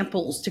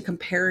samples to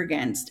compare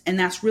against. And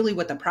that's really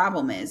what the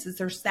problem is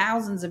there's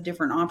thousands of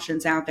different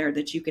options out there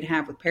that you could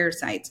have with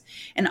parasites.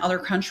 And other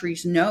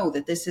countries know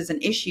that this is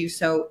an issue.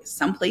 So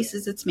some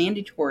places it's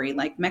mandatory,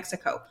 like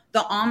Mexico. The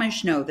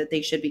Amish know that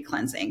they should be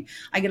cleansing.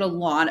 I get a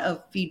lot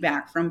of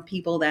feedback from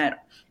people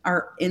that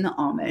are in the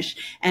Amish.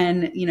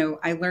 And, you know,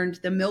 I learned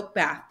the milk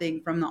bath thing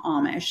from the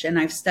Amish, and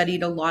I've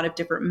studied a lot of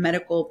different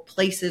medical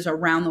places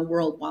around the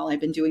world while I've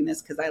been doing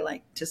this, because I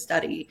like to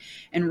study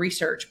and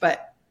research.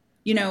 But,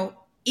 you know,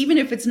 even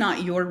if it's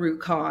not your root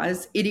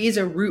cause, it is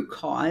a root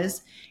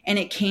cause, and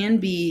it can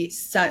be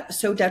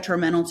so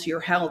detrimental to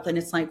your health. And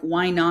it's like,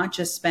 why not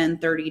just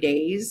spend 30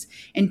 days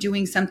and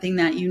doing something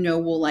that you know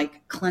will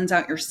like cleanse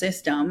out your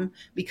system,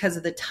 because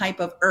of the type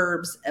of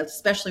herbs,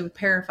 especially with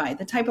Parafite,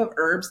 the type of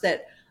herbs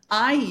that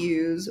I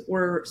use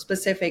were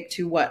specific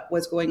to what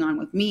was going on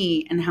with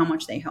me and how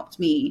much they helped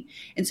me.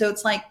 And so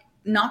it's like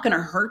not going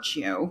to hurt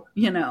you,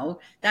 you know.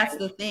 That's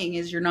the thing,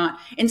 is you're not,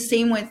 and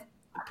same with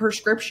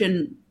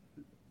prescription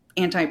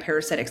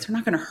anti-parasitics, they're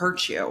not going to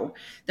hurt you.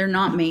 They're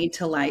not made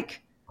to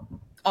like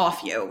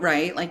off you,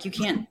 right? Like, you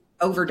can't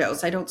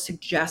overdose. I don't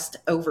suggest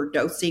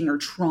overdosing or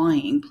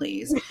trying,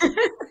 please.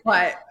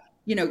 But,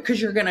 you know,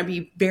 because you're going to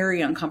be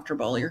very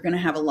uncomfortable. You're going to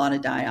have a lot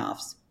of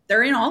die-offs.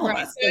 They're in all of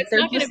us. So it's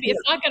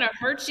not going to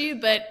hurt you,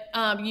 but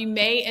you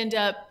may end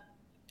up,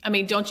 I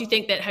mean, don't you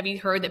think that, have you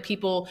heard that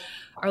people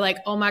are like,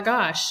 oh my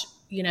gosh,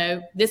 you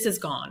know, this is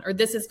gone or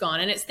this is gone.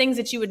 And it's things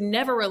that you would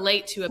never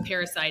relate to a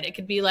parasite. It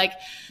could be like,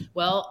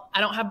 well, I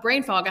don't have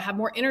brain fog. I have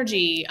more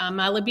energy.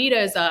 My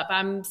libido's up.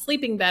 I'm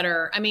sleeping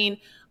better. I mean,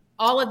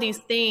 all of these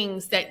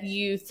things that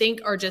you think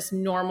are just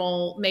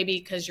normal, maybe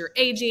because you're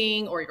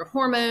aging or your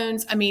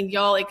hormones. I mean,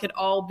 y'all, it could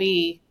all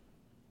be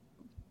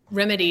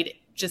remedied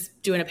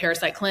just doing a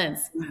parasite cleanse.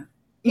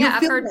 Yeah,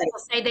 I've heard people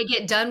say they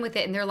get done with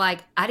it and they're like,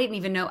 I didn't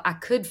even know I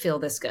could feel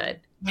this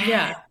good.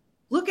 Yeah.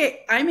 Look at,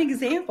 I'm an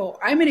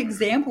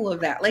example of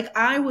that. Like,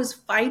 I was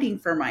fighting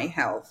for my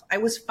health. I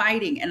was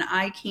fighting, and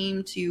I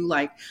came to,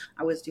 like,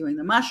 I was doing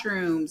the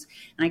mushrooms,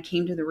 and I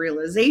came to the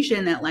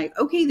realization that, like,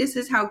 okay, this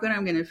is how good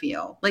I'm going to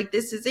feel. Like,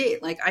 this is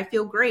it. Like, I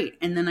feel great.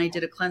 And then I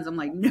did a cleanse. I'm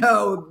like,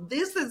 no,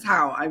 this is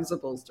how I'm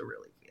supposed to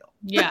really feel.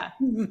 Yeah.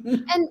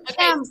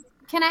 And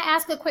can I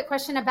ask a quick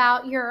question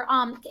about your,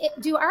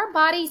 do our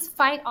bodies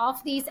fight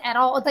off these at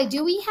all? Like,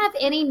 do we have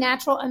any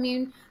natural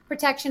immune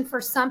protection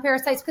for some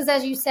parasites? Because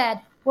as you said,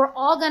 we're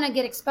all going to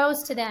get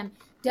exposed to them.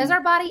 Does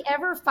our body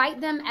ever fight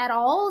them at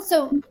all?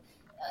 So,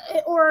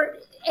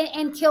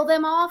 and kill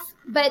them off?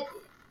 But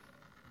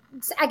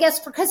I guess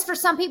because for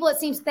some people, it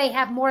seems they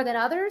have more than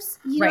others.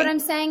 You know what I'm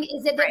saying?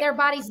 Is it that their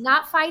body's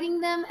not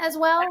fighting them as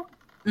well?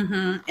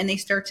 Mm-hmm. And they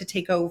start to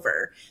take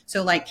over.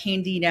 So like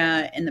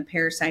Candida and the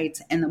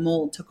parasites and the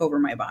mold took over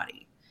my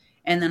body.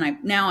 And then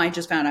I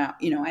just found out,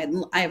 you know,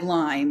 I have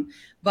Lyme,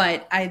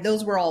 but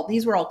these were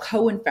all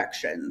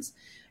co-infections.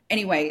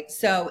 Anyway,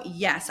 so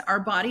yes, our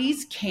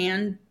bodies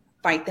can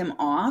fight them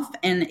off.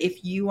 And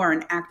if you are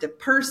an active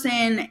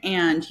person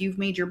and you've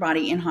made your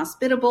body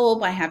inhospitable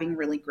by having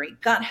really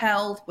great gut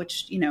health,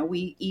 which, you know,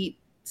 we eat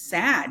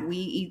SAD, we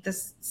eat the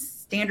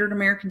standard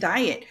American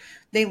diet.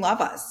 They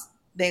love us.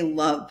 They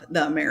love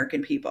the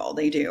American people.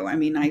 They do. I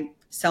mean, I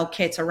sell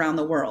kits around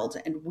the world,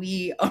 and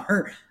we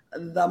are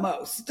the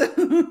most.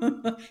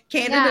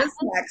 Canada's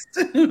next,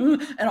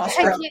 and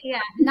Australia. Yeah,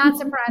 not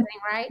surprising,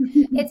 right?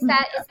 It's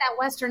that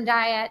Western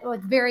diet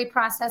with very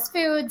processed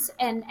foods,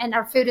 and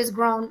our food is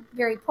grown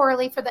very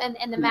poorly for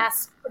the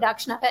mass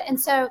production of it. And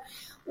so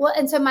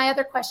my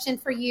other question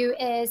for you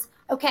is,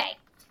 okay,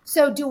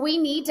 So do we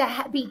need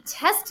to be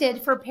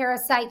tested for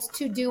parasites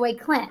to do a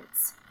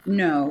cleanse?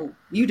 No,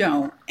 you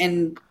don't.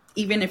 And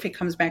even if it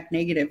comes back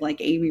negative, like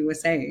Amy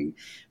was saying,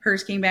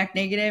 hers came back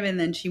negative and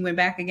then she went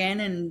back again.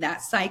 And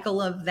that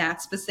cycle of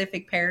that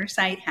specific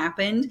parasite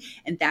happened.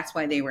 And that's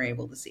why they were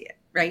able to see it.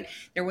 Right.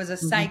 There was a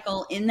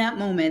cycle in that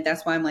moment.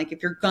 That's why I'm like,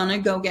 if you're going to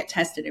go get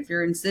tested, if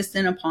you're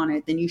insistent upon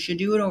it, then you should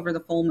do it over the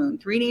full moon,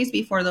 3 days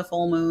before the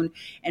full moon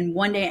and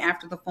 1 day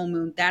after the full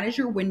moon. That is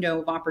your window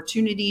of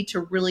opportunity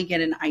to really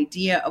get an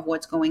idea of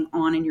what's going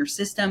on in your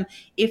system.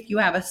 If you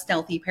have a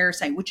stealthy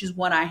parasite, which is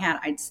what I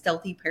had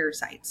stealthy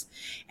parasites.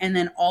 And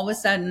then all of a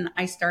sudden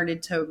I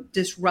started to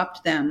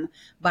disrupt them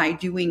by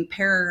doing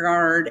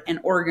Paragard and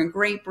Oregon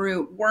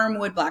grapefruit,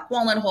 wormwood, black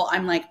walnut hull.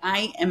 I'm like,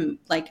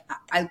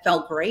 I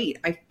felt great.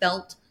 I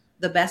felt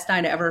the best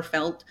I'd ever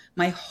felt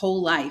my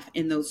whole life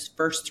in those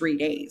first 3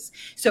 days.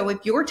 So if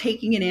you're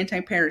taking an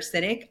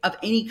antiparasitic of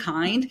any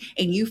kind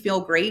and you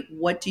feel great,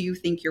 what do you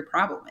think your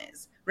problem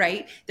is?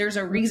 Right? There's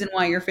a reason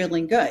why you're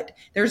feeling good.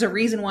 There's a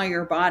reason why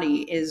your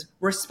body is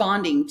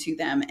responding to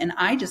them. And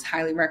I just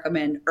highly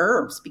recommend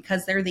herbs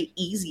because they're the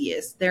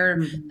easiest.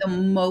 They're the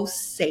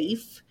most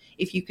safe.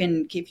 If you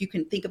can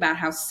think about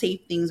how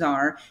safe things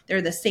are,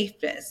 they're the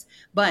safest.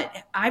 But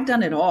I've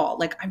done it all.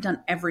 Like I've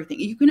done everything.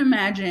 You can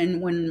imagine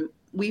when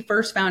we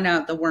first found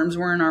out the worms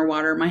were in our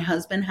water, my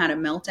husband had a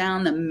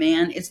meltdown. The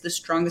man is the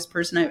strongest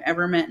person I've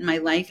ever met in my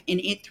life. And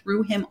it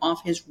threw him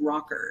off his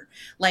rocker.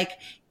 Like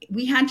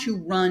we had to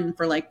run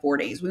for like 4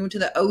 days. We went to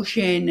the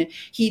ocean.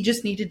 He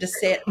just needed to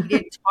sit. He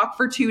didn't talk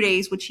for 2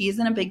 days, which he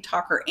isn't a big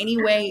talker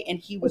anyway. And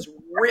he was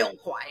real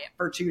quiet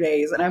for 2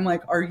 days. And I'm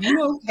like, are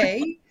you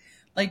okay?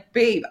 Like,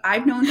 babe,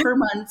 I've known for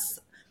months.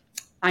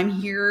 I'm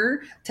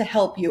here to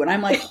help you. And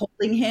I'm like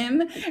holding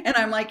him and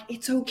I'm like,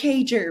 it's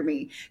okay,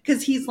 Jeremy.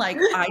 Cause he's like,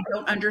 I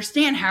don't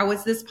understand. How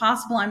is this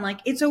possible? I'm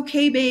like, it's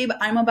okay, babe.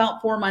 I'm about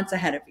 4 months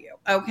ahead of you.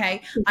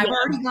 Okay. I've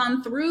already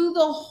gone through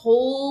the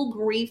whole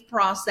grief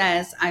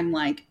process. I'm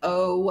like,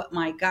 oh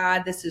my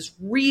God, this is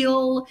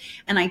real.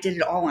 And I did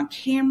it all on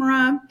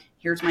camera.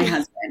 Here's my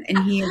husband. And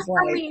he is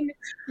like, I mean,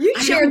 you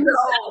shared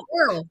the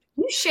world.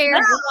 You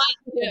shared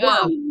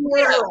the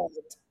world.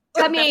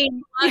 I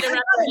mean, I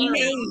have a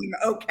name,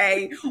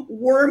 okay?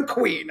 Worm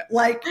Queen.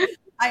 Like,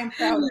 I am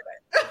proud of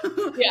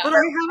it. Yeah. But I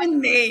have a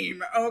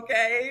name,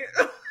 okay?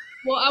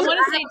 Well, I want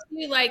to say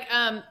too, like,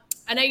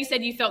 I know you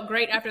said you felt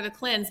great after the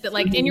cleanse, but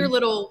like in your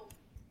little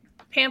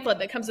pamphlet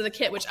that comes with the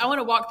kit, which I want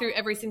to walk through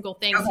every single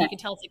thing so you can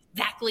tell us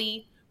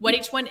exactly what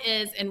each one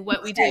is and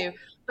what we do.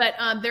 But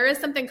there is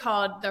something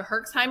called the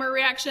Herxheimer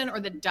reaction or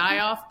the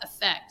die-off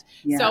effect.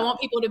 Yeah. So I want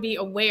people to be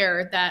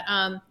aware that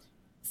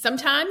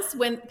sometimes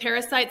when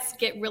parasites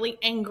get really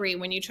angry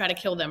when you try to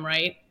kill them,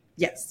 right?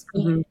 Yes.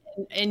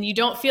 And you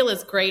don't feel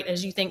as great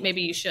as you think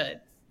maybe you should.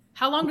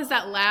 How long does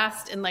that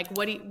last? And like,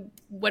 what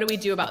do we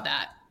do about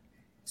that?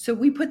 So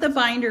we put the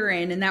binder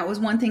in, and that was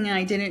one thing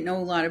I didn't know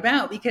a lot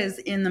about because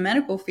in the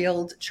medical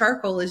field,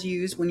 charcoal is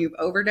used when you've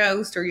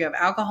overdosed or you have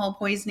alcohol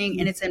poisoning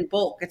and it's in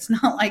bulk. It's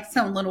not like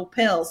some little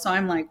pill. So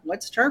I'm like,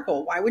 what's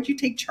charcoal? Why would you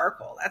take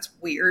charcoal? That's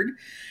weird.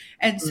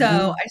 And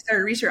so I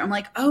started researching. I'm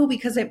like, oh,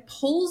 because it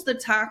pulls the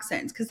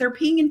toxins because they're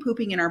peeing and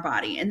pooping in our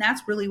body. And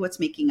that's really what's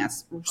making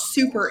us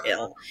super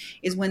ill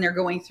is when they're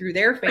going through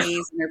their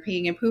phase and they're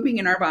peeing and pooping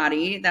in our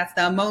body. That's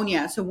the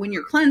ammonia. So when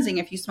you're cleansing,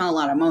 if you smell a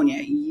lot of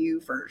ammonia, you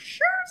for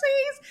sure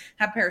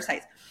have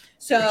parasites.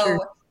 So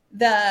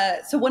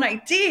so what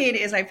I did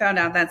is I found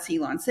out that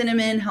Ceylon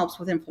cinnamon helps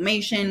with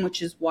inflammation,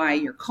 which is why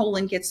your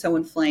colon gets so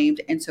inflamed.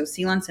 And so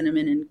Ceylon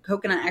cinnamon and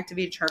coconut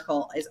activated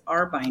charcoal is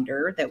our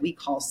binder that we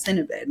call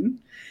Cinnabon.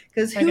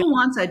 Because who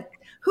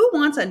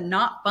wants a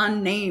not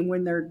fun name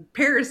when they're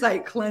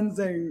parasite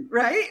cleansing,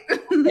 right?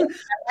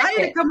 I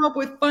had to come up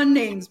with fun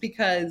names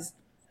because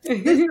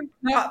it's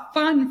not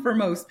fun for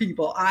most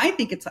people. I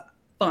think it's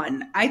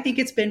fun. I think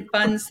it's been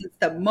fun since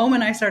the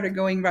moment I started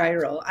going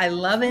viral. I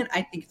love it.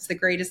 I think it's the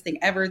greatest thing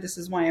ever. This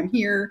is why I'm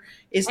here.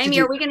 Amy,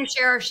 are we going to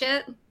share our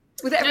shit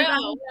with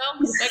everybody? No,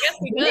 I guess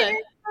we could.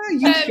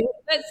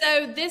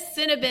 So this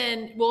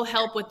Cinnabon will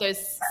help with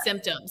those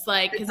symptoms,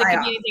 like because it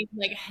can be anything from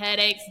like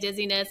headaches,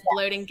 dizziness,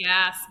 bloating,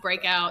 gas,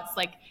 breakouts.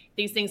 Like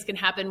these things can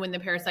happen when the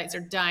parasites are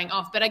dying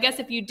off. But I guess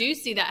if you do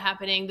see that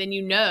happening, then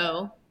you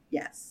know.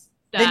 Yes.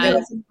 Then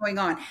what's going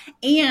on.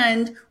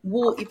 And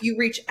if you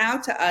reach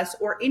out to us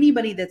or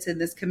anybody that's in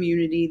this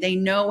community, they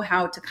know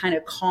how to kind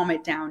of calm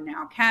it down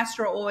now.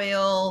 Castor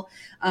oil,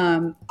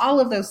 all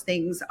of those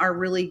things are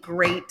really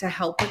great to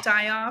help with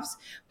die-offs.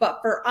 But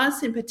for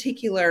us in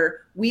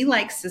particular, we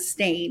like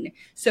Sustain.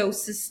 So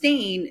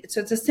Sustain,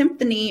 so it's a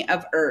symphony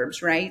of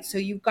herbs, right? So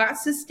you've got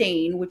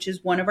Sustain, which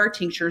is one of our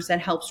tinctures that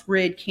helps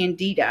rid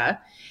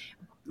Candida.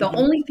 The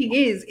only thing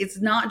is,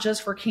 it's not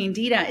just for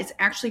Candida. It's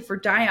actually for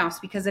die-offs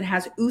because it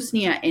has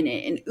Usnea in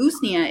it. And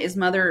Usnea is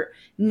Mother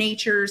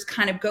Nature's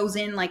kind of goes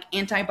in like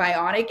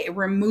antibiotic. It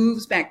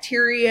removes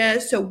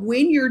bacteria. So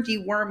when you're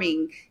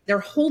deworming, they're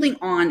holding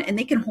on and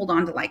they can hold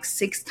on to like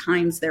 6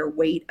 times their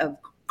weight of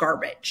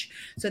garbage.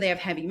 So they have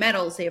heavy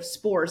metals, they have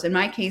spores. In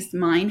my case,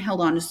 mine held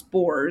on to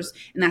spores.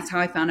 And that's how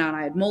I found out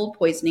I had mold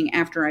poisoning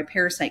after I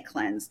parasite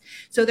cleansed.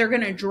 So they're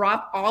going to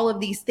drop all of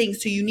these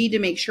things. So you need to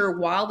make sure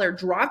while they're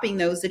dropping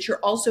those that you're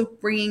also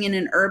bringing in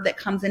an herb that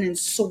comes in and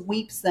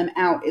sweeps them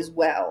out as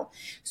well.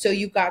 So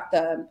you've got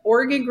the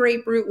Oregon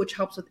grapefruit, which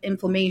helps with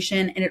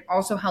inflammation, and it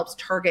also helps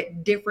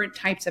target different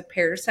types of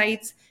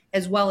parasites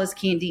as well as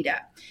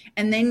candida.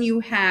 And then you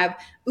have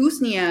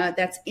usnea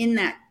that's in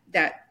that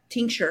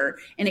tincture,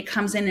 and it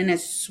comes in and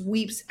it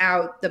sweeps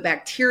out the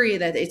bacteria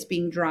that it's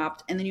being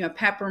dropped. And then you have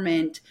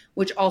peppermint,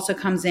 which also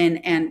comes in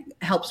and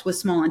helps with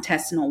small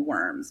intestinal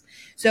worms.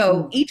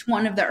 So each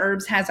one of the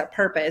herbs has a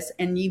purpose,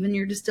 and even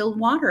your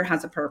distilled water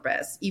has a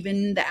purpose.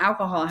 Even the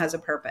alcohol has a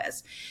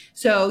purpose.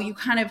 So you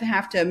kind of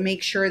have to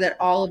make sure that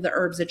all of the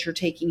herbs that you're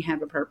taking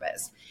have a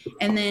purpose.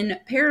 And then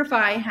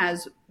Parify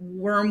has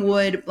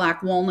wormwood,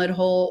 black walnut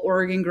hull,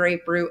 Oregon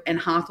grapefruit, and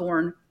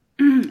hawthorn.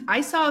 I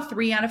saw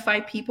 3 out of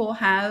 5 people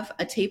have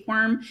a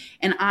tapeworm,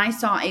 and I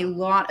saw a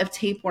lot of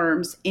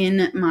tapeworms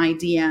in my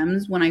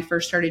DMs when I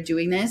first started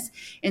doing this.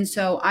 And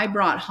so I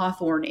brought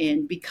hawthorn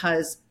in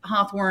because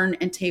hawthorn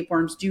and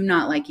tapeworms do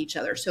not like each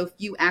other. So if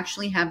you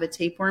actually have a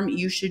tapeworm,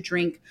 you should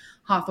drink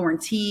hawthorn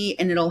tea,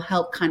 and it'll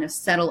help kind of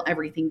settle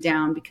everything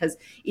down because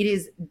it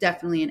is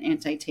definitely an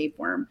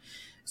anti-tapeworm.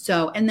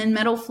 So, and then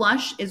metal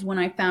flush is when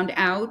I found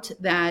out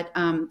that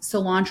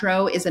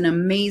cilantro is an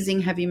amazing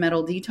heavy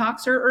metal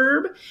detoxer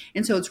herb.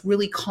 And so it's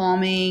really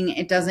calming.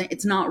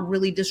 It's not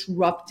really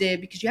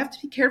disruptive, because you have to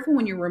be careful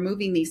when you're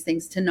removing these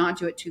things to not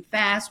do it too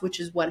fast, which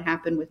is what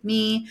happened with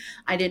me.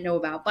 I didn't know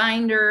about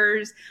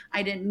binders.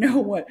 I didn't know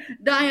what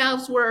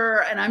die-offs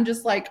were. And I'm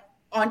just like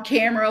on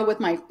camera with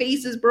my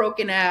face is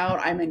broken out.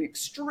 I'm in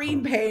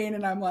extreme pain,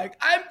 and I'm like,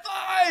 I'm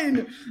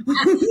fine.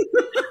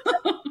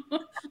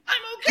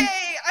 I'm okay.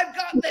 I've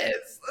got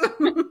this.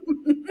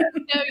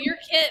 So your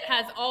kit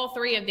has all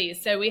 3 of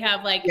these. So we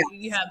have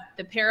you have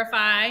the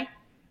Parify,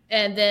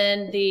 and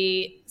then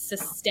the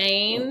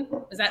Sustain.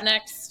 Is that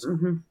next?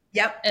 Mm-hmm.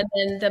 Yep. And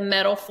then the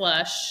Metal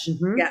Flush.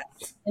 Mm-hmm. Yes.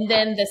 And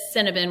then the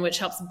Cinnamon, which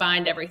helps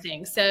bind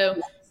everything.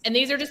 So, and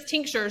these are just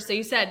tinctures. So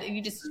you said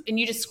you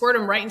just squirt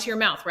them right into your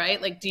mouth,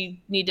 right? Like, do you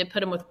need to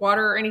put them with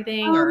water or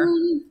anything? Or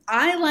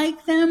I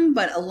like them,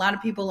 but a lot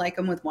of people like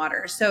them with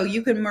water. So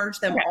you can merge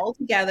them all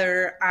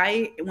together.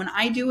 When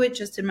I do it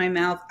just in my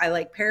mouth, I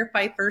like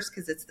Parify first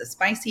because it's the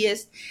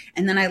spiciest,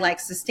 and then I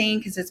like Sustain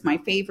because it's my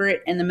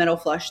favorite, and the Metal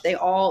Flush.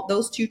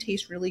 Those 2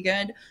 taste really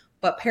good.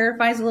 But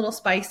Parify is a little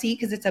spicy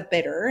because it's a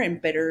bitter,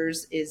 and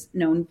bitters is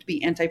known to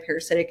be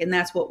anti-parasitic, and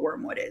that's what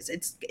wormwood is.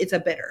 It's a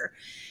bitter.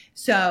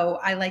 So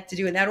I like to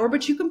do it that order,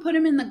 but you can put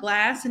them in the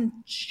glass and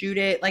shoot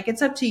it. Like,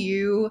 it's up to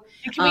you.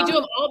 And can we do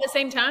them all at the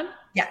same time?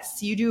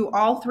 Yes, you do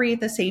all 3 at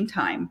the same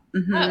time.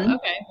 Mm-hmm. Oh,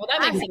 okay. Well, that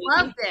makes it easy.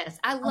 I love this.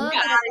 I love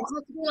that. It's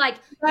to be like,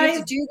 you have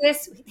to do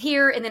this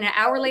here, and then an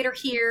hour later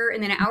here,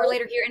 and then an hour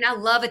later here. And I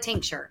love a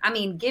tincture. I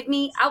mean,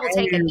 I will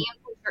take a damn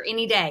tincture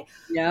any day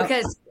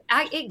because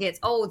it gets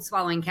old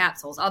swallowing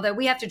capsules. Although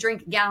we have to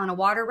drink a gallon of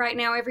water right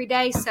now every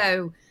day.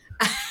 So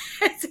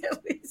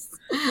at least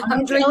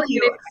I'm drinking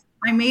it.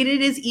 I made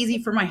it as easy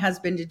for my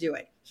husband to do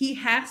it. He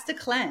has to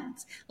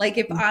cleanse. Like,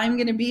 if I'm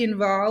going to be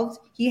involved,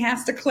 he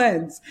has to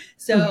cleanse.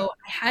 So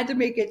I had to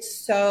make it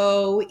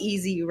so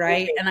easy,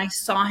 right? And I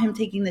saw him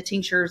taking the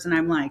tinctures, and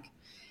I'm like,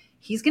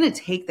 he's going to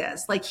take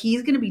this. Like,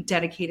 he's going to be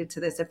dedicated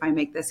to this if I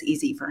make this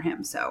easy for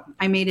him. So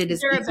I made it as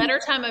easy. Is there a better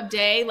time of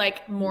day,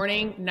 like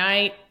morning,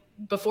 night,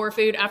 before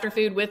food, after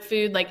food, with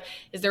food? Like,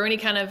 is there any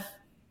kind of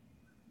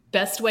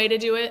best way to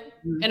do it?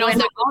 And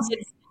also,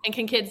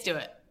 can kids do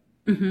it?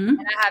 Mm-hmm. And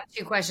I have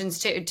 2 questions,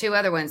 2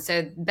 other ones.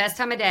 So, best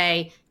time of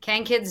day,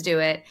 can kids do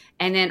it?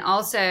 And then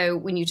also,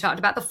 when you talked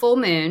about the full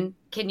moon,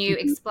 can you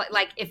explain,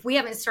 like, if we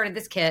haven't started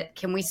this kit,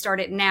 can we start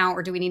it now,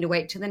 or do we need to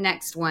wait to the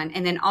next one?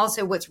 And then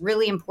also, what's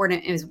really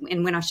important is,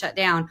 and when I shut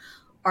down,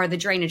 are the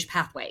drainage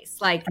pathways,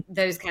 like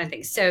those kind of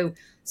things. So,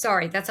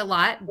 sorry, that's a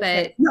lot,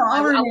 but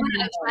I want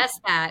to address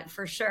that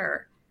for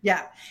sure.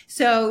 Yeah.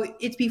 So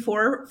it's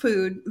before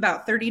food,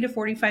 about 30 to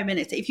 45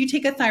 minutes. If you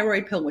take a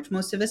thyroid pill, which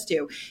most of us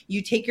do,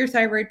 you take your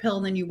thyroid pill,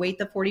 and then you wait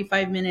the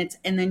 45 minutes,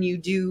 and then you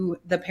do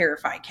the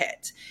Parify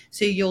kit.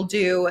 So you'll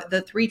do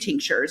the 3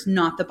 tinctures,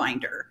 not the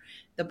binder.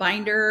 The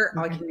binder,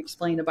 I can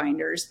explain the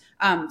binders.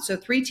 So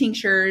 3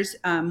 tinctures,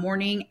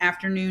 morning,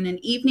 afternoon, and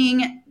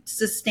evening.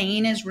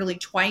 Sustain is really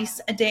twice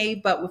a day,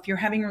 but if you're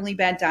having really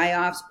bad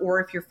die-offs, or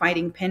if you're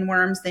fighting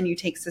pinworms, then you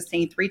take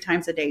Sustain 3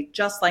 times a day,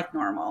 just like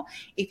normal.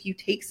 If you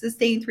take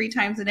Sustain 3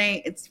 times a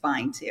day, it's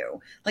fine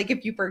too. Like,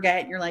 if you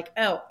forget, you're like,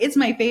 oh, it's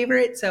my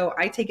favorite. So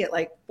I take it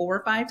like 4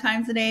 or 5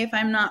 times a day if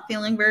I'm not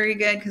feeling very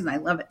good, because I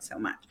love it so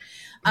much.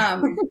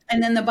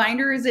 And then the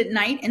binder is at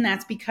night, and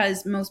that's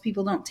because most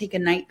people don't take a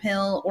night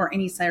pill or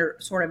any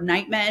sort of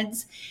night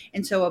meds.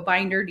 And so a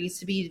binder needs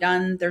to be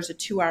done. There's a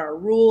 2-hour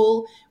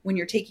rule. When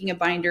you're taking a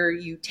binder,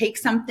 you take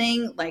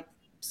something like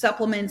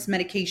supplements,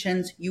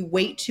 medications, you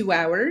wait 2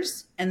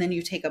 hours and then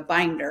you take a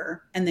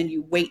binder and then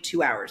you wait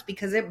 2 hours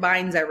because it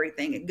binds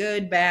everything,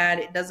 good, bad,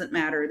 it doesn't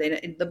matter.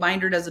 The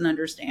binder doesn't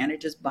understand.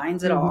 It just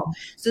binds it all.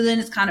 So then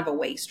it's kind of a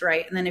waste,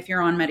 right? And then if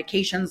you're on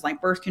medications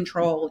like birth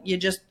control,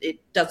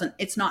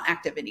 it's not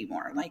active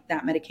anymore. Like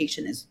that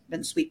medication has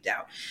been swept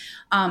out.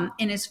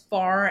 And as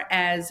far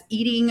as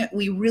eating,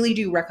 we really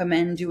do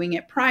recommend doing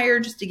it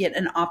prior just to get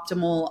an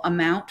optimal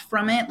amount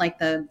from it. Like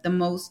the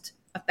most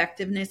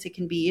effectiveness it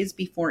can be is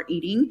before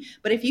eating.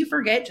 But if you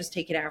forget, just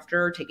take it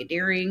after, take it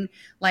during.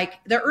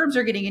 Like the herbs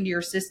are getting into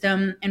your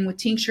system, and with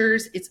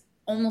tinctures, it's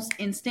almost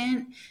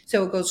instant.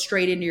 So it goes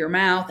straight into your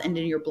mouth and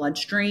into your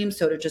bloodstream.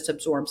 So it just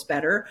absorbs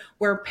better.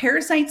 Where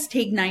parasites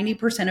take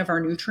 90% of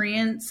our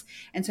nutrients.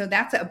 And so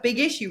that's a big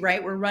issue,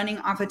 right? We're running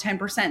off of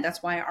 10%.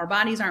 That's why our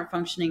bodies aren't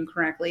functioning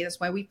correctly. That's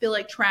why we feel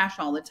like trash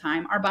all the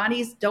time. Our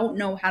bodies don't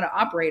know how to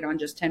operate on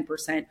just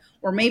 10%,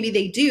 or maybe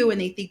they do and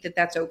they think that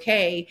that's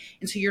okay.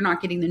 And so you're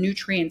not getting the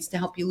nutrients to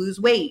help you lose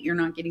weight. You're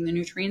not getting the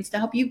nutrients to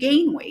help you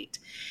gain weight.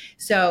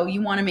 So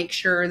you want to make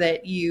sure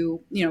that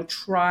you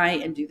try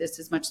and do this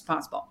as much as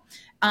possible.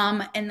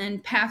 And then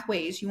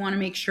pathways, you want to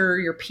make sure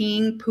you're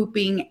peeing,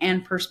 pooping,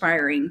 and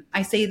perspiring.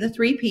 I say the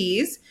 3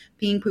 Ps,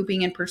 peeing,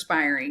 pooping, and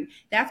perspiring.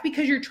 That's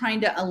because you're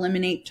trying to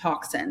eliminate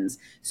toxins.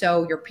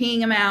 So you're peeing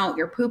them out,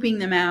 you're pooping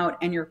them out,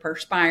 and you're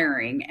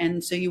perspiring.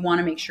 And so you want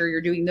to make sure you're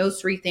doing those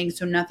 3 things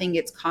so nothing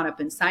gets caught up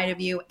inside of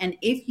you. And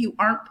if you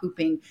aren't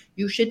pooping,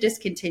 you should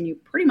discontinue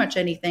pretty much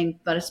anything,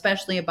 but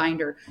especially a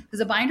binder, because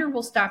a binder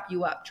will stop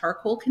you up.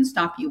 Charcoal can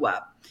stop you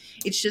up.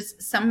 It's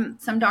just some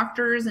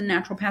doctors and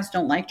naturopaths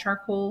don't like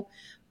charcoal,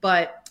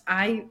 but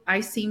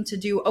I seem to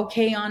do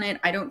okay on it.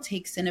 I don't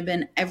take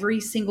Cinnabon every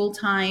single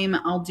time.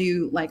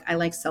 I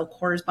like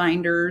Cellcore's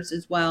binders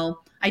as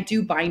well. I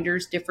do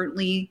binders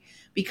differently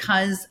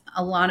because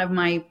a lot of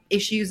my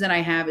issues that I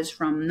have is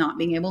from not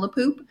being able to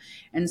poop.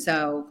 And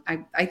so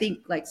I think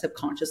like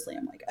subconsciously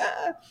I'm like,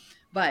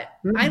 but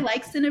I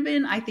like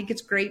Cinnabon. I think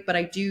it's great, but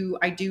I do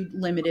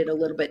limit it a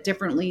little bit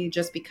differently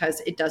just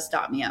because it does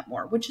stop me up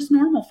more, which is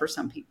normal for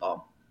some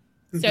people.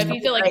 So if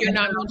you feel like you're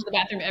not going to the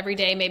bathroom every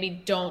day, maybe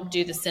don't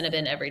do the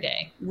Cinnabon every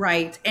day.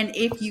 Right. And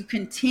if you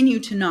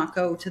continue to not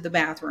go to the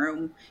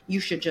bathroom,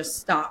 you should just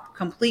stop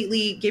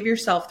completely. Give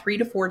yourself 3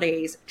 to 4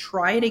 days.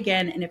 Try it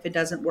again. And if it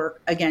doesn't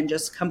work, again,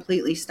 just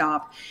completely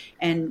stop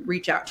and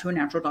reach out to a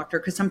natural doctor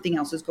because something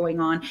else is going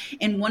on.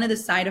 And one of the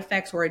side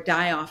effects or a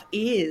die-off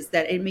is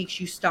that it makes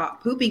you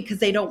stop pooping because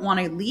they don't want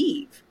to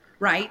leave.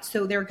 Right.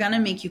 So they're going to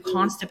make you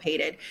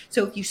constipated.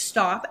 So if you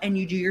stop and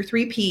you do your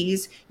 3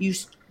 Ps, you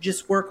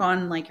just work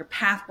on like your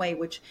pathway,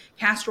 which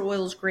castor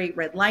oil is great.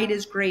 Red light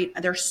is great.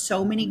 There's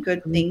so many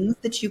good things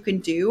that you can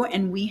do.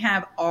 And we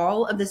have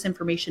all of this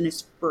information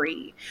is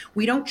free.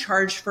 We don't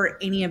charge for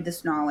any of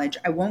this knowledge.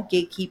 I won't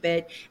gatekeep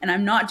it. And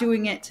I'm not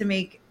doing it to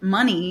make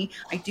money.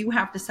 I do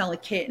have to sell a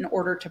kit in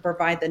order to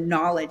provide the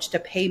knowledge to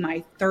pay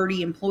my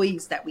 30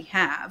 employees that we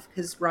have,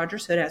 because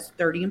Rogers Hood has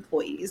 30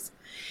 employees.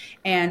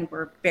 And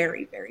we're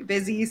very, very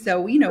busy.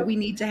 So, we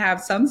need to have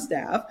some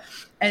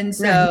staff. And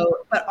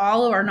so, but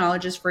all of our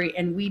knowledge is free.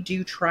 And we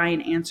do try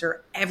and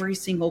answer every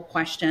single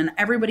question.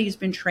 Everybody's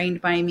been trained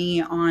by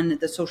me on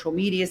the social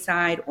media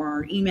side or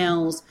our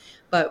emails.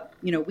 But,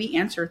 we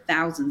answer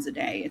thousands a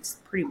day. It's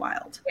pretty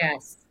wild.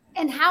 Yes.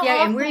 And how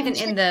often? And we're even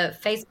in the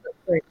Facebook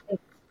group.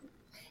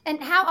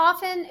 And how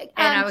often? And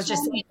I was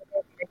just saying.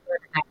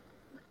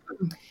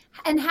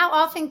 And how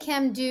often,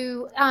 Kim,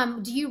 do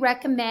you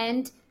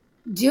recommend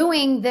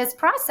doing this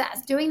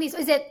process, doing these?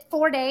 Is it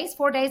 4 days,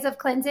 4 days of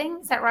cleansing?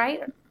 Is that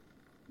right?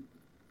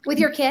 With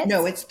your kids?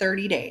 No, it's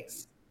 30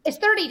 days. It's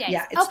 30 days.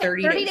 Yeah, it's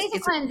 30 days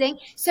of cleansing.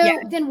 So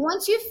then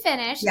once you've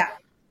finished,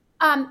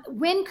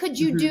 when could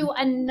you do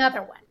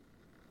another one?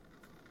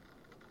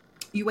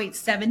 You wait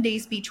 7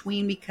 days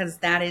between because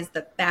that is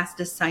the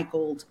fastest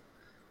cycled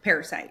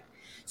parasite.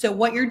 So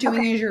what you're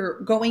doing is you're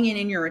going in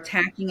and you're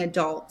attacking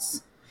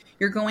adults.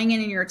 You're going in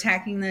and you're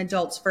attacking the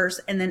adults first.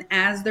 And then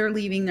as they're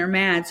leaving, they're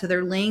mad. So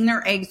they're laying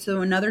their eggs.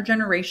 So another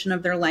generation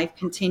of their life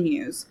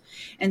continues.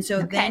 And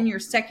so then your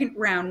second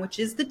round, which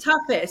is the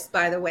toughest,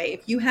 by the way,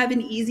 if you have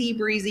an easy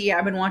breezy,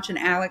 I've been watching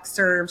Alex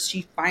Serves.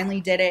 She finally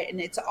did it and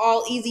it's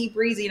all easy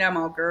breezy. And I'm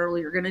all, girl,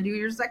 you're going to do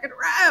your second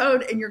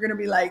round. And you're going to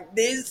be like,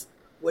 this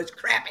was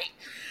crappy.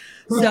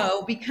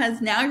 So because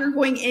now you're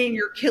going in,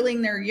 you're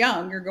killing their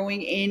young, you're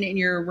going in and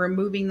you're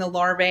removing the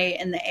larvae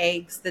and the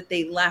eggs that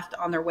they left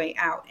on their way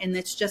out. And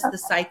it's just the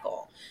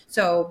cycle.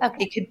 So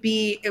it could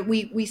be,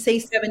 we say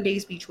 7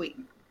 days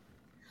between.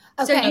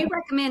 So you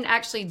recommend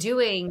actually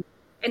doing,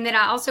 and then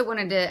I also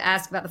wanted to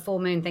ask about the full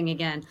moon thing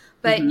again,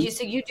 but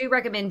you do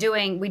recommend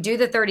we do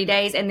the 30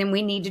 days and then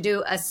we need to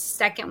do a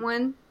second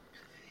one?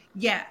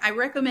 Yeah, I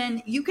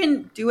recommend you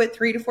can do it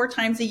 3 to 4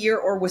 times a year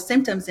or with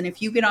symptoms. And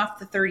if you get off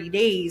the 30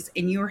 days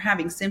and you're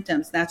having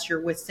symptoms, that's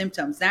your with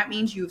symptoms. That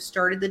means you've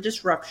started the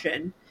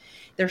disruption.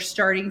 They're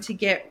starting to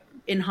get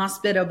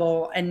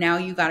inhospitable, and now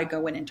you got to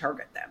go in and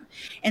target them.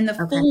 And the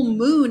full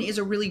moon is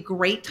a really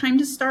great time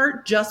to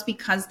start, just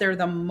because they're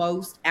the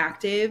most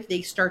active.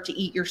 They start to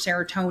eat your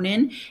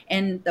serotonin.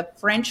 And the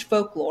French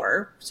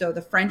folklore, so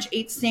the French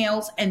ate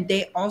snails, and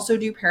they also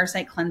do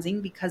parasite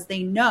cleansing because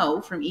they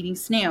know from eating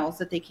snails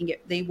that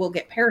they will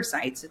get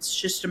parasites. It's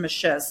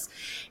Schistosomiasis.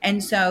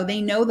 And so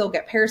they know they'll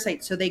get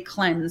parasites, so they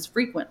cleanse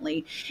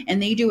frequently.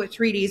 And they do it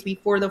 3 days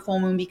before the full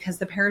moon because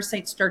the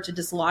parasites start to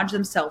dislodge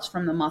themselves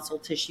from the muscle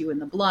tissue in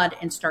the blood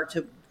and start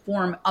to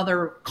form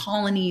other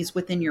colonies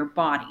within your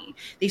body.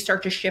 They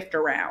start to shift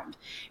around.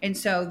 And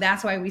so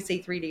that's why we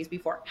say 3 days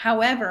before.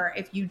 However,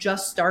 if you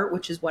just start,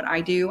 which is what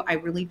I do, I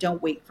really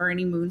don't wait for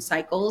any moon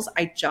cycles.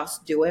 I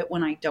just do it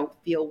when I don't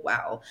feel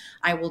well.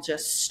 I will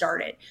just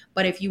start it.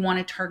 But if you want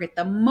to target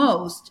the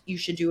most, you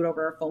should do it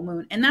over a full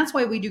moon. And that's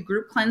why we do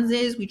group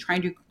cleanses. We try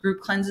and do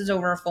group cleanses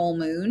over a full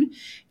moon,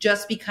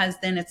 just because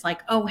then it's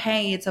like, oh,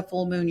 hey, it's a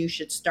full moon, you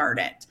should start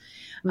it.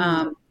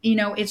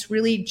 It's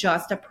really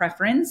just a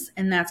preference.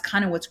 And that's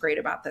kind of what's great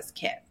about this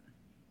kit.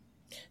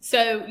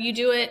 So you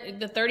do it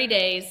the 30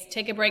 days,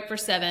 take a break for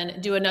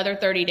 7, do another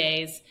 30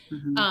 days.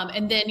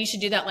 And then you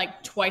should do that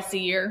like twice a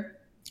year.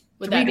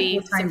 Would that be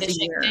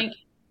sufficient, you think?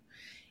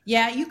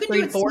 Yeah, you can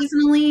do it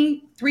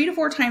seasonally. 3 to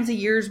 4 times a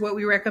year is what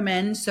we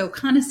recommend. So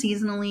kind of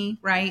seasonally,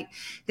 right?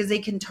 Because they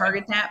can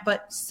target that.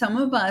 But some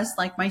of us,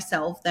 like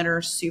myself, that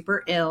are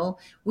super ill,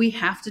 we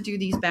have to do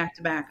these back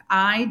to back.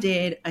 I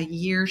did a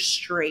year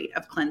straight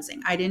of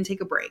cleansing. I didn't take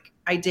a break.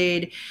 I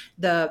did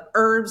the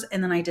herbs,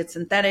 and then I did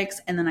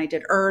synthetics, and then I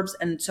did herbs.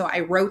 And so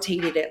I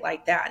rotated it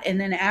like that. And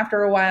then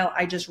after a while,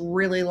 I just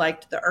really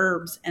liked the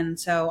herbs. And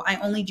so I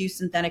only do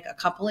synthetic a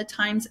couple of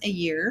times a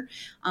year.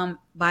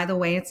 By the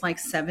way, it's like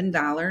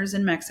 $7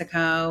 in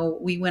Mexico.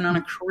 We went on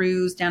a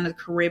cruise down to the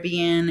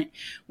Caribbean.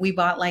 We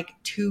bought like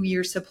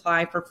 2-year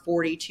supply for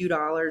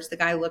 $42. The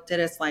guy looked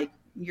at us like,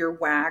 you're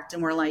whacked.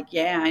 And we're like,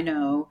 yeah, I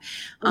know.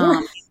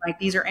 Like,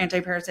 these are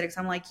anti-parasitics.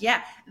 I'm like,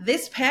 yeah,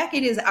 this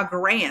packet is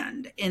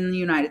 $1,000 in the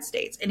United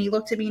States. And he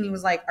looked at me and he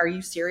was like, are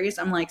you serious?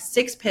 I'm like,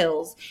 6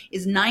 pills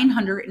is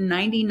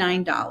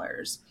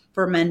 $999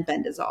 for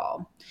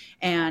menbendazole.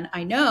 And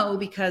I know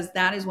because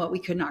that is what we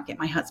could not get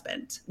my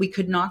husband. We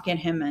could not get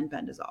him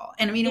menbendazole.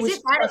 And I mean, is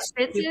it that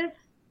expensive?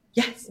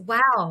 Yes.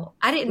 Wow.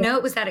 I didn't know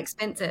it was that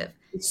expensive.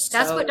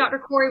 That's what Dr.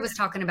 Corey was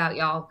talking about,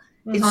 y'all.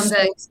 With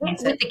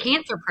the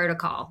cancer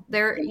protocol.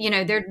 They're,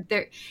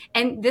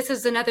 and this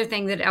is another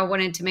thing that I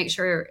wanted to make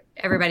sure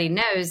everybody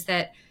knows,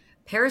 that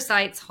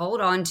parasites hold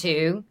on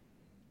to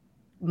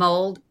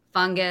mold,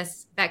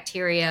 fungus,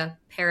 bacteria,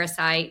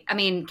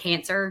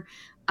 cancer,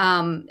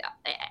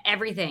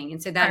 everything.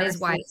 And so that is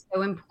why it's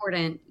so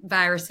important.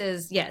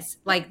 Viruses. Yes.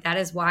 Like, that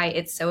is why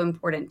it's so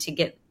important to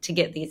get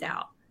these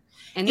out.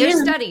 And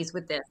there's studies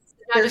with this.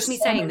 It's not just me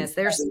saying this.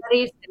 There's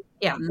studies.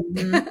 Yeah.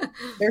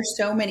 There's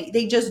so many.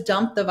 They just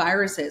dump the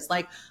viruses.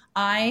 Like,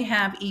 I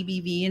have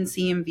EBV and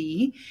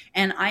CMV,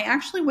 and I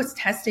actually was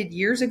tested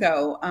years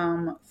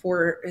ago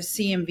for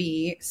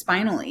CMV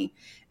spinally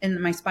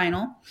in my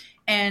spinal,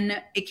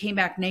 and it came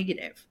back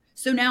negative.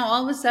 So now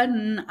all of a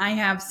sudden I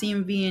have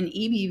CMV and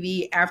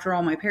EBV after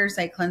all my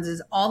parasite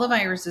cleanses. All the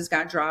viruses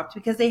got dropped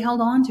because they held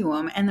on to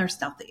them, and they're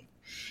stealthy.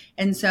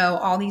 And so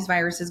all these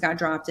viruses got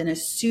dropped. And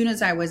as soon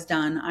as I was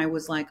done, I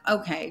was like,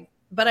 okay,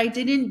 but I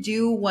didn't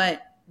do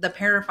what the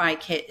Parify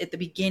kit at the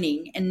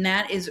beginning. And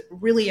that is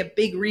really a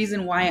big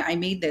reason why I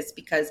made this,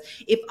 because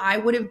if I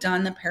would have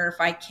done the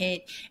Parify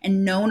kit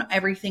and known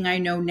everything I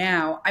know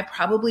now, I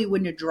probably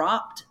wouldn't have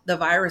dropped the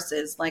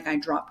viruses like I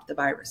dropped the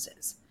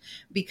viruses,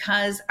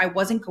 because I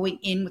wasn't going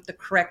in with the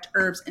correct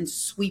herbs and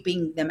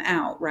sweeping them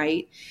out.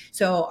 Right.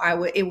 So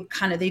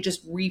they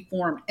just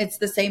reformed. It's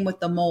the same with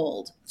the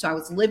mold. So I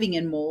was living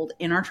in mold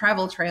in our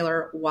travel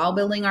trailer while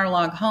building our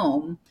log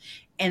home.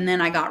 And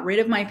then I got rid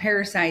of my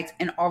parasites,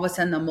 and all of a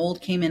sudden the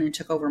mold came in and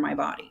took over my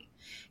body.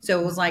 So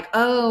it was like,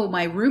 oh,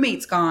 my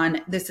roommate's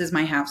gone. This is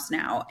my house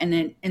now.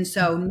 And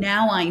so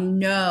now I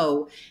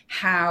know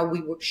how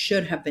we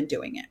should have been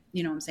doing it.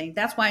 You know what I'm saying?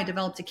 That's why I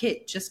developed a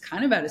kit, just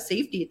kind of out of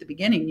safety at the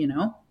beginning,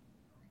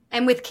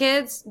 And with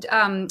kids,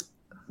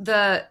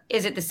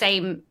 is it the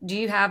same? Do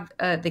you have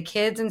the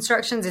kids'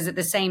 instructions? Is it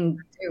the same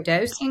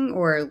dosing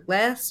or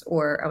less?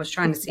 Or I was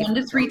trying to see. 1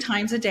 to 3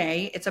 times a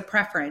day. It's a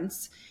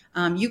preference.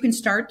 You can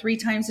start 3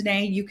 times a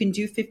day. You can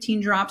do 15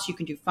 drops. You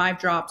can do 5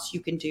 drops. You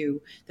can do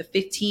the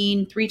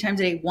 15 3 times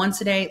a day, once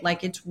a day.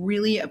 Like, it's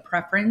really a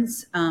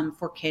preference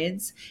for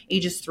kids.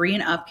 Ages 3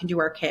 and up can do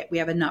our kit. We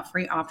have a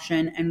nut-free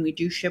option, and we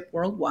do ship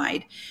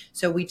worldwide.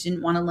 So we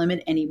didn't want to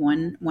limit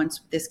anyone.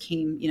 Once this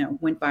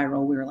went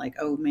viral, we were like,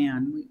 oh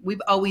man,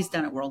 we've always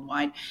done it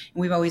worldwide,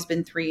 and we've always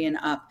been 3 and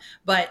up.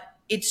 But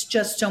it's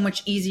just so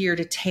much easier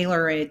to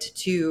tailor it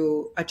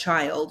to a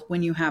child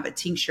when you have a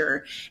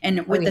tincture.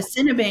 And with the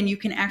Cinnabon, you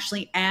can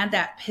actually add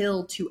that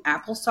pill to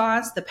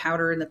applesauce, the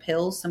powder and the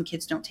pills. Some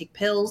kids don't take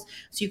pills,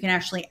 so you can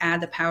actually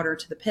add the powder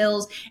to the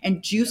pills,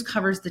 and juice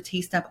covers the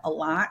taste up a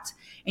lot.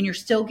 And you're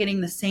still getting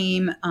the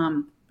same,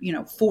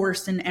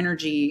 force and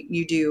energy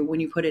you do when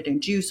you put it in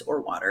juice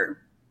or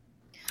water.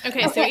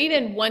 Okay, so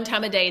even one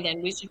time a day,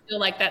 then we should feel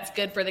like that's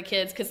good for the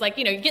kids because, like,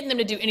 you're getting them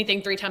to do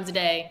anything 3 times a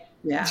day.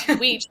 Yeah,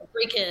 we each have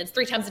 3 kids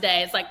 3 times a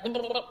day. It's like blah,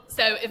 blah, blah.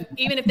 So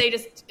if they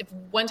just if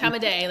one time a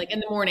day, like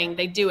in the morning,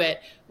 they do it,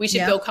 we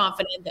should feel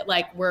confident that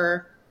like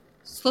we're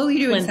slowly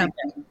doing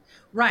something.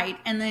 Right.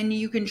 And then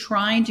you can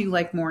try and do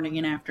like morning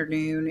and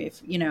afternoon.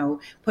 If,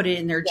 put it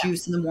in their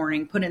juice in the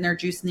morning, put it in their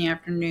juice in the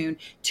afternoon.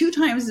 2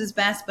 times is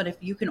best. But if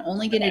you can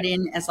only get it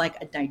in as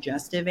like a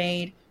digestive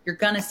aid, you're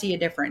going to see a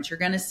difference. You're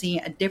going to see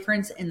a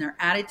difference in their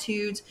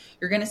attitudes.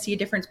 You're going to see a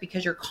difference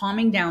because you're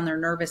calming down their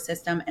nervous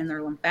system and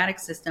their lymphatic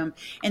system.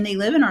 And they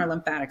live in our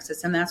lymphatic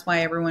system. That's why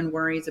everyone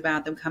worries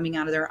about them coming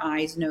out of their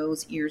eyes,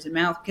 nose, ears, and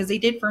mouth. Because they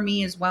did for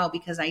me as well,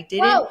 because I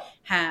didn't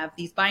have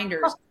these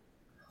binders.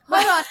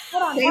 Hold on.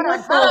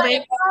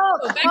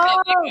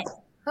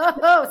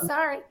 Oh,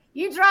 sorry.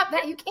 You dropped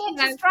that. You can't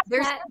just drop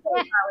that.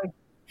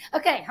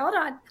 Okay, hold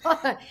on.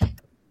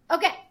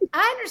 Okay,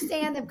 I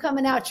understand them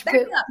coming out your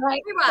poop.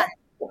 Right?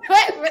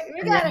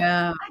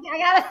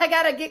 I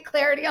gotta get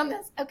clarity on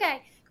this.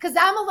 Okay, because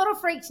I'm a little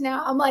freaked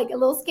now. I'm like a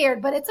little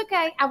scared, but it's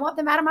okay. I want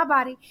them out of my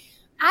body.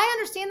 I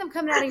understand them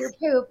coming out of your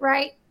poop,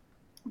 right?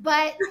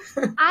 But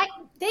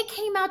they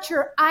came out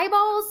your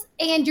eyeballs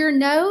and your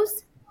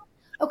nose.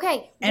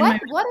 Okay,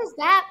 what is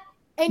that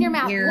in your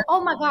mouth?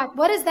 Oh my God,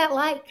 what is that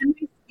like?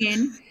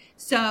 Skin.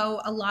 So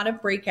a lot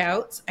of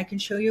breakouts. I can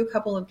show you a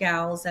couple of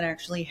gals that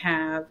actually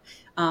have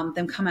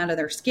them come out of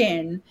their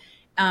skin.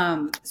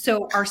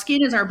 So our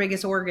skin is our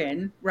biggest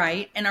organ,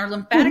 right? And our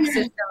lymphatic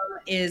system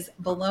is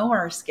below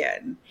our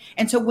skin.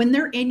 And so when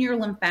they're in your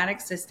lymphatic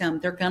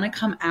system, they're going to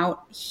come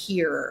out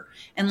here.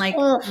 And like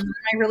my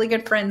really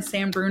good friend,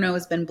 Sam Bruno,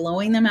 has been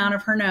blowing them out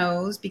of her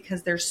nose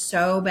because they're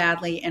so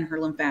badly in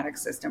her lymphatic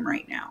system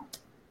right now.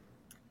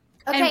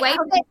 Okay, how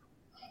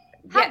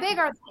big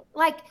are they?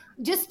 Like,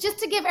 just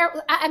to give,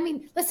 I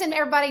mean, listen,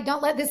 everybody,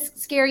 don't let this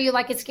scare you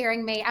like it's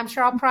scaring me. I'm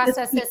sure I'll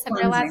process this and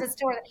realize it's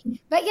story.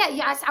 But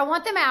yes, I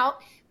want them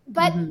out.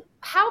 But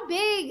how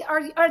big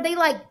are they?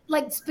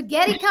 Like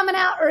spaghetti coming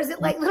out, or is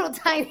it like little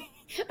tiny,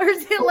 or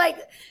is it like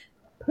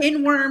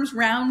pinworms,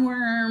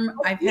 roundworm?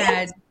 I've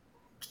had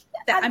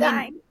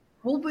that.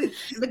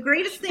 The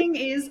greatest thing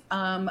is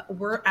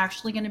we're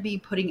actually going to be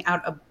putting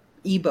out a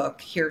ebook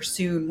here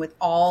soon with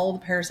all the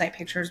parasite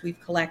pictures we've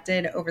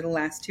collected over the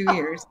last 2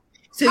 years.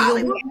 So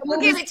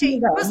we'll give it to you.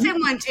 We'll send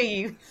one to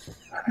you.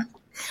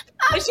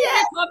 It's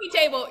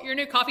your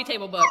new coffee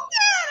table book.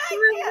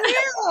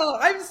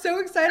 I'm so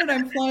excited.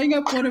 I'm flying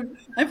up one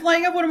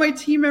of my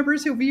team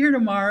members who'll be here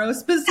tomorrow,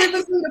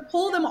 specifically to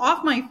pull them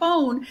off my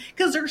phone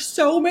because there's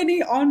so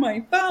many on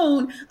my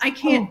phone. I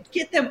can't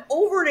get them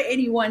over to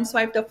anyone, so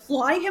I have to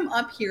fly him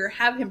up here,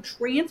 have him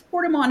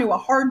transport them onto a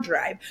hard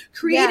drive,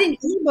 create an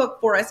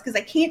ebook for us because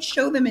I can't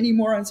show them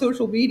anymore on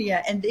social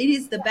media, and it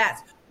is the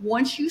best.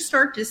 Once you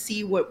start to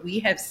see what we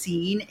have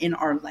seen in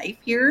our life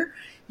here,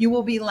 you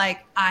will be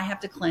like, I have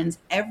to cleanse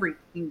every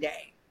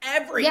day.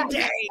 Every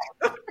day.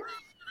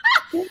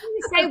 Did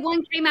you say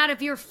one came out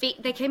of your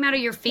feet? They came out of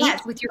your feet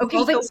with your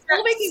fulvic? So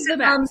fulvic is the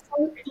best.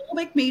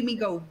 Fulvic made me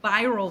go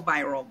viral,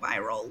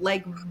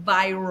 like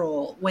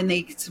viral when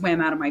they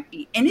swam out of my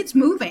feet. And it's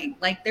moving.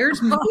 Like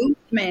there's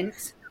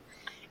movement.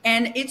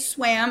 And it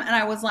swam, and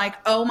I was like,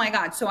 oh my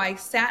God. So I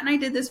sat and I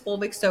did this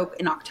fulvic soak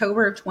in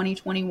October of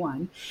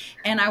 2021.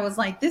 And I was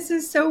like, this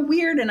is so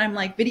weird. And I'm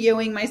like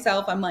videoing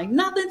myself. I'm like,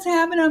 nothing's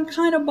happening. I'm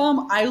kind of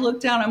bummed. I look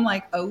down. I'm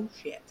like, oh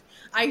shit.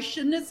 I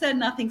shouldn't have said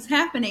nothing's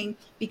happening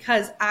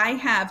because I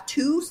have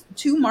two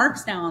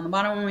marks now on the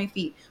bottom of my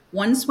feet.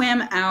 One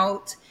swam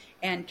out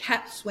and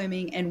kept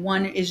swimming, and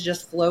one is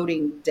just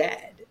floating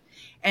dead.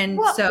 And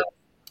so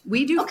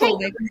we do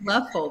fulvic. We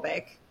love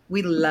fulvic.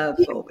 We love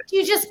fulvic. Do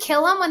you just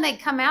kill them when they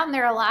come out and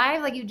they're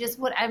alive? Like you just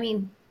would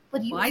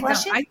you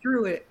flush it? I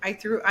threw it. I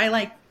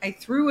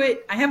threw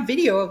it. I have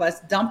video of us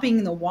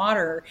dumping the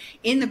water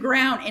in the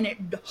ground, and it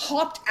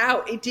hopped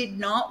out. It did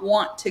not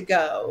want to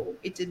go.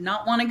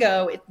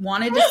 It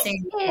wanted to stay.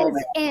 This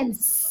is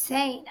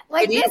insane.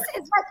 Like this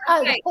is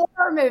like a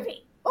horror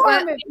movie.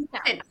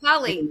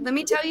 Holly, let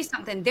me tell you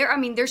something.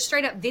 There's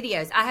straight up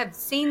videos. I have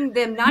seen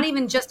them, not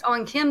even just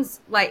on Kim's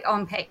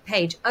on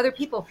page. Other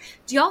people.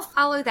 Do y'all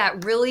follow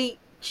that really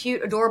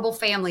cute, adorable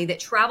family that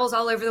travels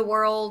all over the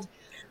world?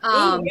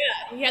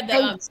 He had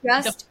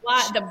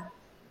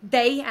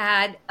they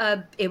had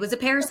it was a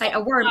parasite, a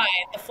worm,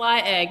 a fly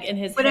egg in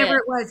his whatever head.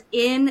 It was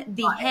in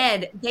the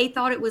head. They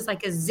thought it was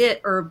like a zit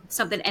or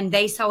something, and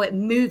they saw it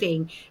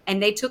moving,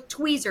 and they took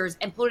tweezers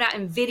and pulled it out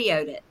and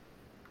videoed it.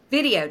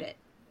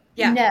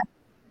 Yeah. No.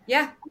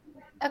 Yeah.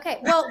 Okay.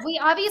 Well, we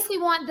obviously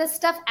want this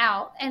stuff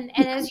out, and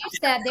as you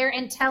said, they're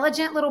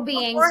intelligent little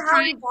beings. Or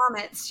Holly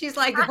vomits. She's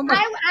like, oh my.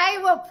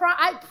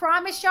 I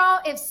promise y'all,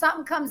 if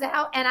something comes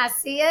out and I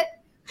see it,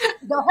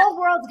 the whole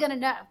world's gonna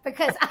know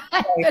because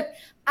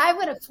I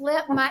would have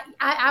flipped my.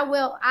 I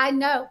will. I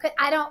know.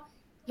 I don't.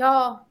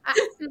 Y'all.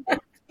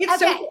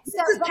 Okay,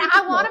 but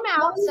I want them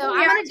out, so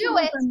I'm going to do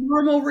it. A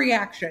normal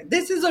reaction.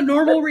 This is a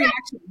normal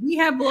reaction. We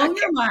have blown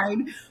your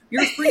mind.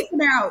 You're freaking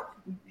out.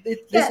 This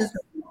is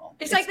normal.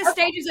 It's like the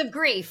stages of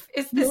grief.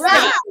 It's the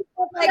right.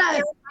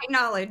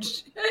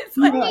 knowledge. It's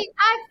I like, mean,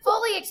 I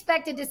fully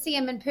expected to see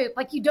them in poop,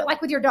 like you do,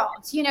 like with your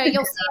dogs. You know,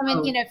 you'll see them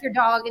in, you know, if your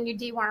dog and you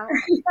deworm.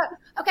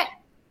 Okay,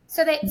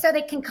 so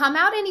they can come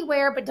out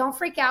anywhere, but don't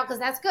freak out because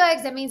that's good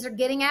because that means they're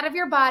getting out of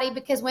your body.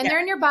 Because when they're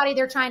in your body,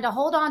 they're trying to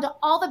hold on to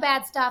all the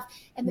bad stuff,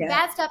 and the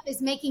bad stuff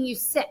is making you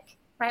sick.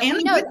 Right? And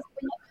we know.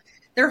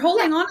 They're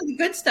holding on to the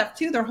good stuff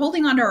too. They're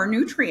holding on to our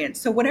nutrients.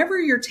 So whatever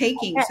you're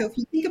taking, so if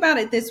you think about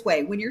it this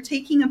way, when you're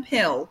taking a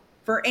pill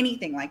for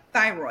anything like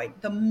thyroid,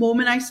 the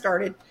moment I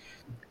started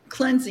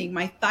cleansing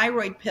my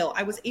thyroid pill,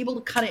 I was able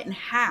to cut it in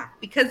half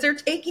because they're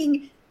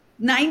taking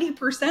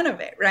 90% of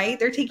it, right?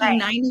 They're taking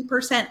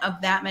 90% of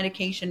that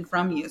medication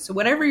from you. So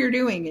whatever you're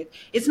doing,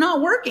 it's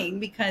not working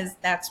because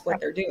that's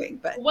what they're doing.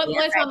 But what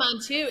blows my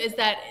mind too is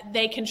that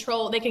they can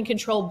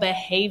control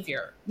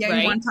behavior. Yeah,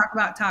 right? You want to talk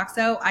about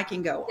toxo? I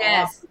can go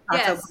off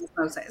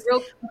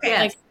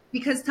toxoplasmosis.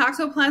 Because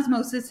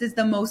toxoplasmosis is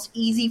the most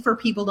easy for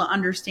people to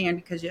understand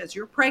because as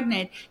you're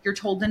pregnant, you're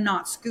told to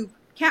not scoop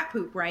cat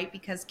poop, right?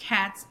 Because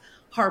cats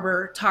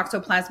harbor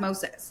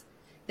toxoplasmosis.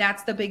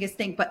 That's the biggest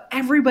thing. But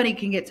everybody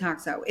can get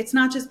toxo. It's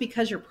not just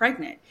because you're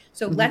pregnant.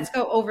 So let's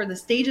go over the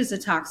stages of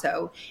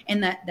toxo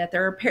and that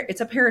it's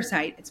a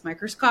parasite. It's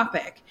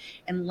microscopic.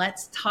 And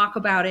let's talk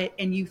about it.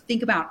 And you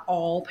think about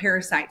all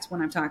parasites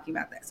when I'm talking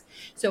about this.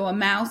 So a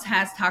mouse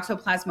has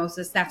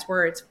toxoplasmosis. That's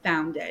where it's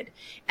founded.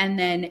 And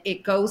then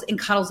it goes and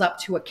cuddles up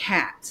to a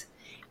cat.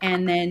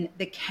 And then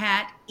the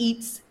cat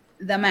eats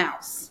the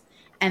mouse.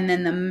 And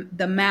then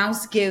the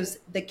mouse gives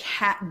the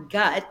cat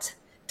gut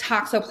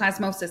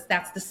toxoplasmosis.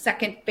 That's the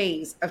second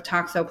phase of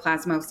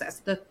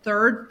toxoplasmosis. The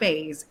third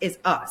phase is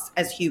us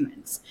as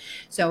humans.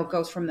 So it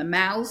goes from the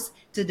mouse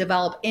to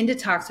develop into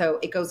toxo.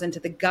 It goes into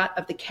the gut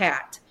of the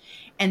cat,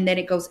 and then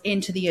it goes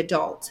into the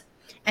adult.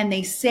 And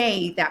they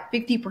say that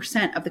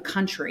 50% of the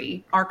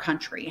country, our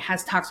country,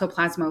 has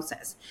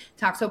toxoplasmosis.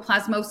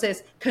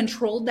 Toxoplasmosis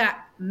controlled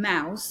that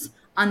mouse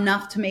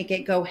enough to make it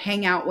go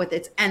hang out with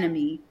its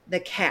enemy, the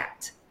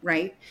cat.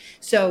 Right?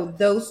 So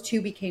those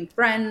two became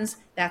friends.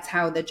 That's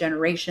how the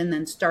generation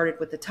then started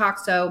with the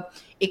toxo.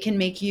 It can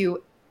make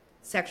you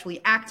sexually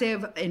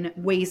active in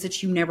ways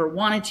that you never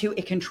wanted to.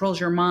 It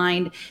controls your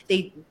mind.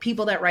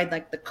 People that ride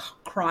like the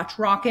crotch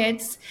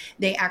rockets,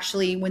 they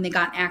actually, when they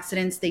got in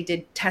accidents, they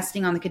did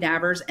testing on the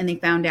cadavers and they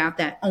found out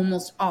that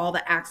almost all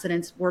the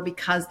accidents were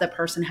because the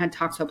person had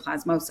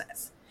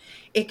toxoplasmosis.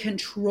 It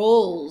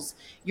controls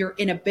your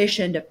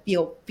inhibition to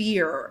feel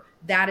fear.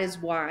 That is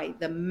why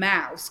the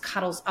mouse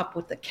cuddles up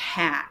with the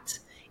cat,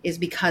 is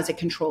because it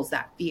controls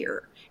that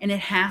fear. And it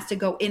has to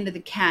go into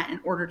the cat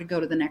in order to go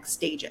to the next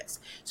stages.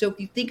 So if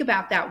you think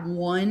about that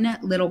one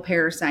little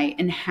parasite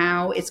and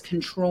how it's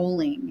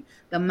controlling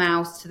the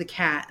mouse to the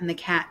cat and the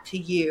cat to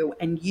you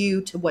and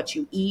you to what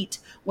you eat,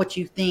 what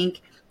you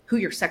think, who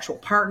your sexual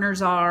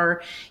partners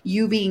are,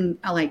 you being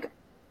like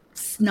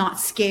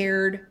not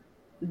scared,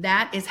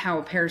 that is how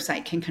a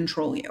parasite can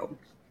control you.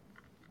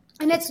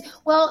 And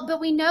but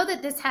we know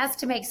that this has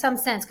to make some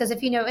sense because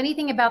if you know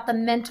anything about the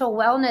mental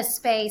wellness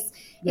space,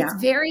 it's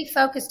very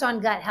focused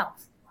on gut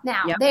health.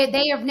 Now,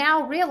 they have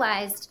now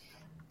realized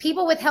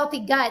people with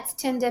healthy guts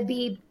tend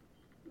to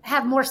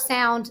have more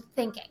sound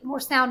thinking, more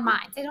sound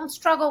minds. They don't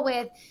struggle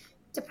with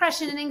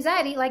depression and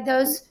anxiety like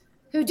those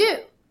who do.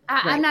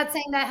 I'm not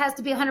saying that has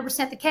to be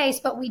 100% the case,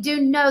 but we do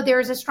know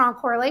there is a strong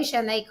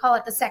correlation. They call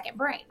it the second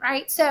brain,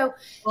 right? So,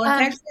 well,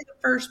 it's actually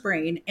the first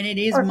brain, and it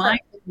is my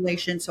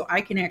correlation. So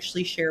I can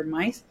actually share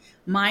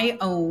my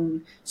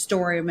own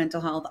story of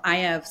mental health. I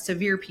have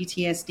severe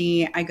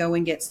PTSD. I go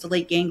and get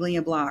stellate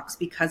ganglia blocks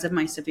because of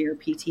my severe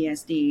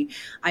PTSD.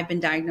 I've been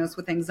diagnosed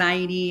with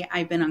anxiety.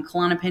 I've been on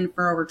Klonopin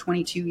for over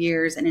 22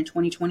 years. And in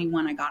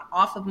 2021, I got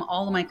off of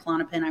all of my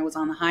Klonopin. I was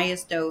on the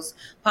highest dose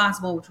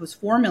possible, which was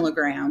 4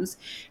 milligrams.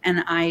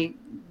 And I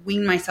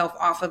weaned myself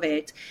off of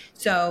it.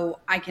 So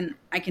I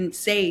can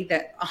say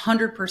that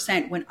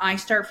 100% when I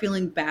start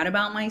feeling bad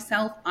about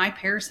myself, I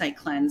parasite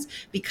cleanse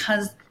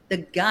because the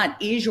gut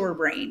is your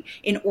brain.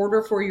 In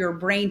order for your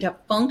brain to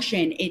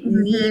function, it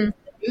needs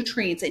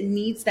nutrients. It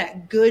needs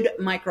that good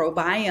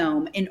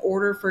microbiome in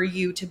order for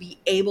you to be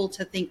able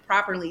to think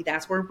properly.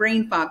 That's where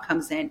brain fog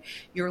comes in.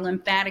 Your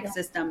lymphatic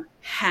system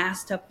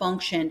has to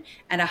function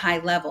at a high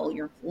level.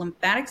 Your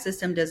lymphatic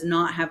system does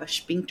not have a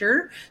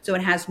sphincter, so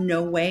it has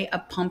no way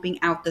of pumping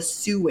out the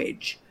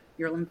sewage.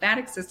 Your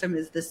lymphatic system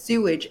is the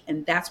sewage,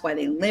 and that's why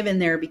they live in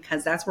there,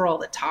 because that's where all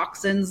the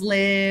toxins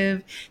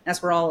live.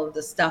 That's where all of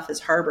the stuff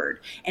is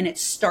harbored, and it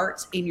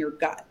starts in your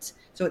gut.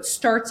 So it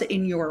starts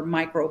in your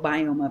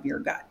microbiome of your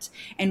gut.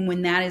 And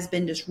when that has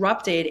been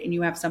disrupted and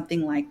you have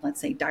something like,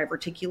 let's say,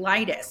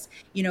 diverticulitis,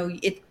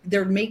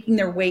 they're making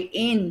their way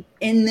in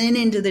and then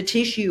into the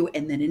tissue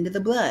and then into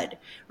the blood,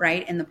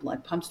 right? And the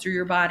blood pumps through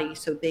your body.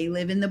 So they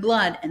live in the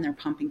blood and they're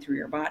pumping through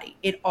your body.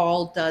 It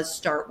all does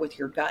start with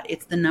your gut.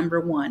 It's the number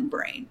one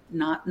brain,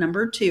 not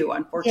number two.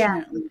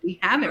 Unfortunately, we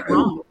have it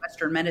wrong with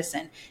Western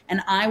medicine.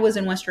 And I was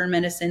in Western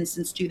medicine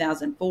since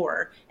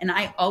 2004, and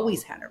I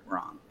always had it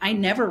wrong. I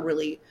never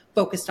really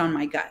focused on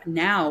my gut.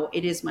 Now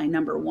it is my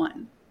number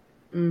one.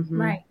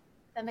 Right.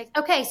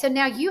 Okay. So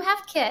now you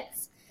have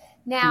kits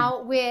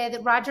now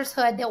with Rogers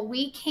Hood that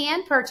we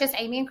can purchase.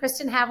 Amy and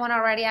Kristen have one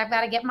already. I've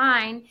got to get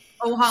mine.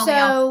 Oh, Holly,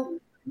 so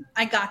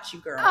I got you,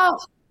 girl. Oh,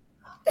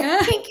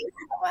 thank you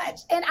so much.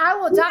 And I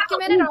will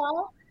document it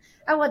all.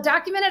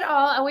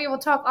 And we will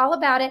talk all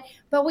about it.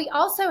 But we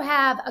also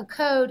have a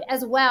code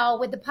as well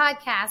with the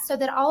podcast so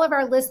that all of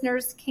our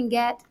listeners can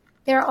get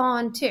their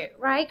own too,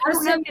 right? I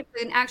don't know if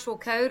it's an actual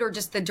code or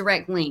just the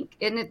direct link.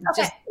 Isn't it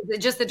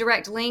just the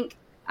direct link,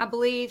 I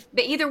believe?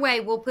 But either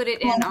way, we'll put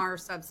it in our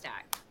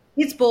Substack.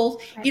 It's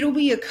both. It'll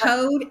be a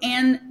code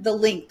and the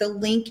link. The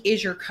link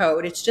is your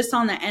code. It's just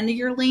on the end of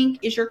your link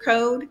is your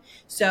code.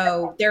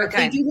 So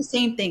they do the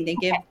same thing. They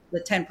give the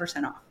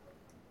 10% off.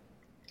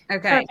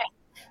 Okay. Perfect.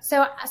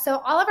 So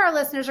all of our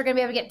listeners are going to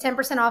be able to get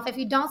 10% off. If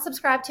you don't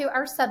subscribe to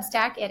our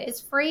Substack, it is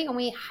free. And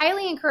we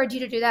highly encourage you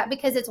to do that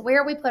because it's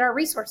where we put our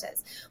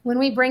resources. When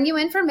we bring you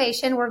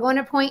information, we're going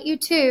to point you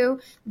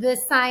to the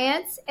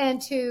science and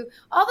to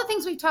all the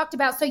things we've talked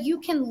about. So you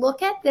can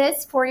look at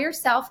this for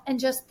yourself and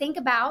just think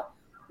about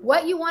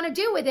what you want to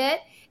do with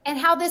it and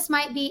how this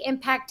might be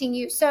impacting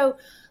you. So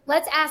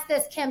let's ask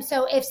this, Kim.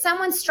 So if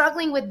someone's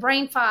struggling with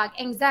brain fog,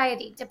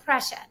 anxiety,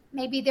 depression,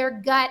 maybe their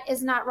gut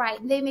is not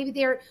right. Maybe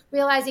they're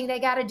realizing they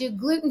got to do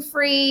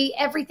gluten-free,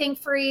 everything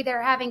free.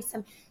 They're having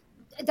some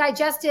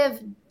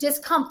digestive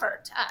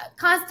discomfort,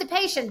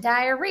 constipation,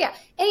 diarrhea,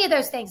 any of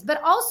those things, but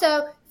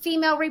also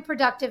female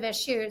reproductive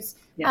issues.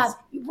 Yes.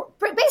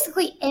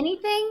 Basically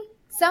anything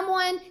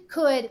someone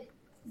could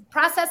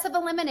process of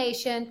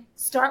elimination,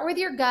 start with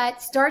your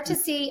gut, start to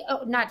see,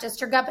 not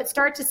just your gut, but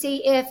start to see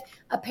if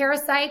a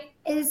parasite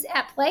is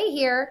at play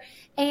here.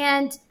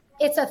 And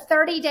it's a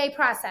 30-day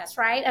process,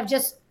 right? Of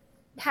just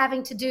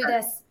having to do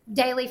this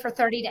daily for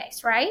 30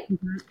 days, right?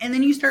 Mm-hmm. And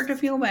then you start to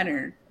feel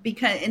better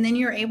and then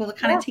you're able to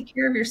kind of take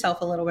care of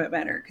yourself a little bit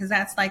better because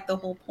that's like the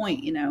whole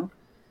point,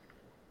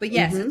 But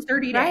yes, it's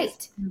 30 days.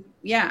 Right.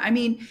 Yeah. I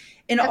mean,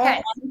 in all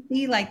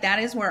honesty, like that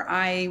is where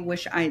I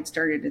wish I had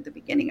started at the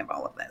beginning of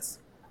all of this.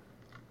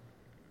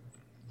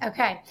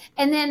 Okay.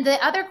 And then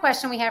the other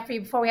question we have for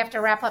you before we have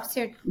to wrap up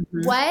soon,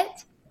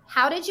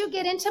 how did you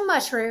get into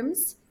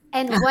mushrooms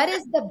and what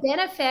is the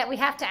benefit? I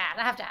have to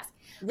ask.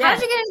 Yes. How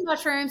did you get into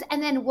mushrooms?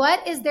 And then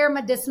what is their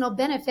medicinal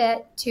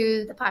benefit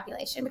to the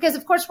population? Because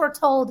of course we're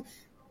told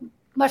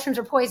mushrooms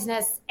are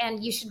poisonous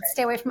and you should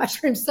stay away from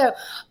mushrooms. So,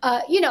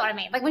 you know what I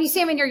mean? Like when you see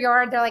them in your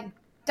yard, they're like,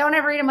 don't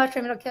ever eat a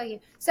mushroom. It'll kill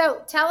you.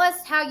 So tell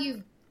us how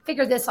you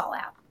figured this all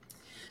out.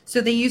 So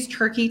they use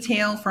turkey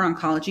tail for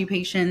oncology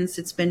patients.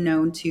 It's been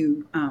known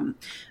to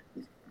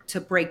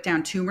break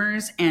down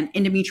tumors and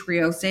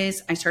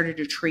endometriosis. I started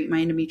to treat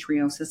my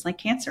endometriosis like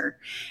cancer.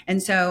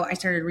 And so I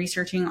started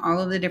researching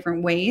all of the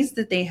different ways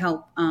that they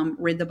help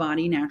rid the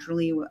body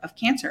naturally of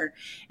cancer.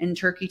 And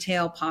turkey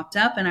tail popped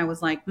up and I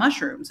was like,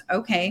 mushrooms.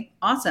 Okay,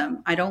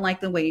 awesome. I don't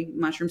like the way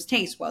mushrooms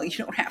taste. Well, you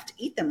don't have to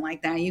eat them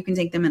like that. You can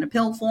take them in a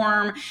pill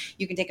form.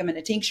 You can take them in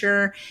a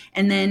tincture.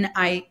 And then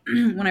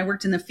when I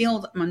worked in the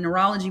field,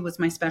 neurology was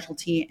my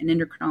specialty and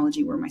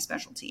endocrinology were my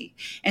specialty.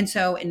 And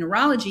so in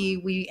neurology,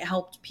 we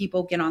helped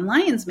people get on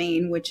lion's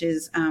mane, which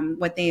is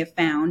what they have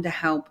found to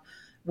help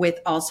with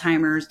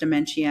Alzheimer's,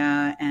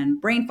 dementia, and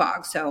brain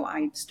fog. So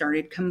I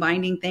started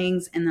combining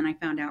things and then I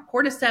found out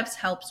cordyceps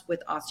helps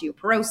with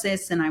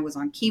osteoporosis and I was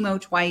on chemo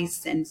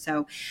twice. And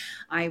so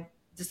I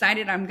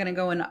decided I'm going to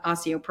go in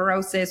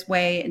osteoporosis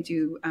way and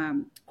do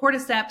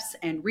cordyceps,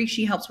 and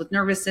reishi helps with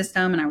nervous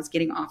system. And I was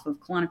getting off of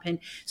Klonopin.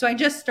 So I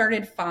just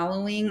started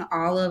following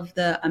all of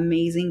the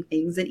amazing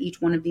things that each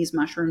one of these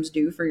mushrooms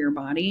do for your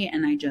body.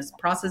 And I just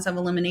process of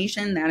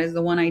elimination. That is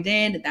the one I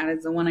did. That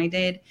is the one I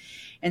did.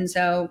 And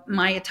so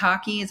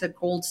maitake is a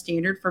gold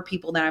standard for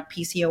people that have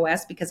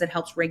PCOS because it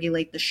helps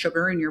regulate the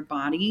sugar in your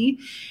body.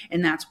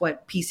 And that's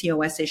what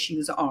PCOS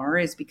issues are,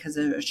 is because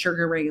of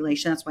sugar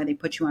regulation. That's why they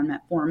put you on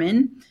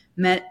metformin.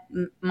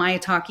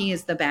 Maitake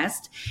is the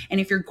best. And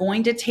if you're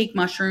going to take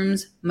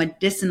mushrooms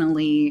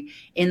medicinally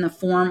in the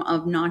form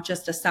of not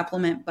just a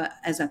supplement, but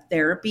as a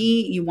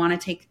therapy, you want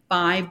to take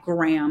 5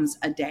 grams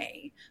a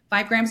day.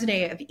 5 grams a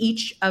day of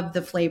each of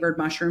the flavored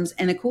mushrooms.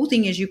 And the cool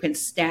thing is you can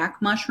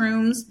stack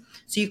mushrooms.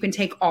 So you can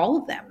take all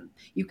of them.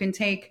 You can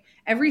take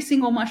every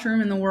single mushroom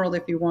in the world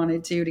if you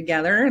wanted to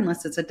together,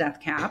 unless it's a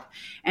death cap,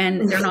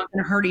 and they're not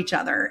going to hurt each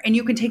other. And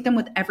you can take them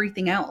with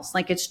everything else.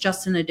 Like it's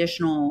just an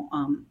additional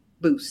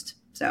boost.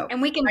 So,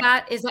 and we can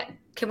buy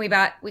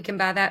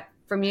that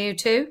from you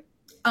too?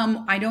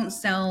 I don't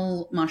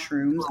sell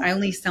mushrooms. I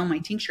only sell my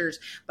tinctures,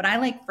 but I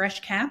like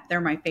Fresh Cap.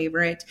 They're my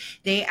favorite.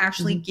 They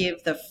actually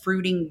give the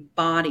fruiting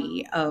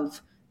body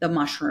of the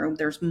mushroom.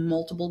 There's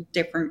multiple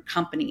different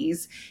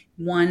companies.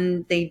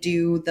 One, they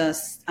do the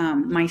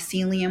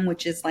mycelium,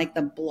 which is like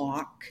the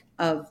block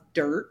of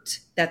dirt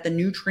that the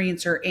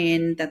nutrients are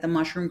in, that the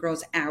mushroom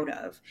grows out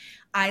of.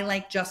 I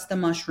like just the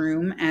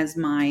mushroom as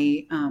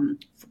my,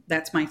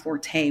 that's my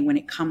forte when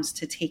it comes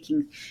to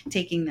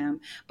taking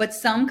them. But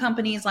some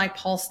companies like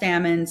Paul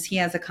Stamens, he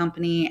has a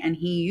company and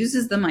he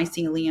uses the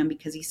mycelium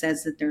because he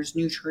says that there's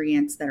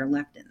nutrients that are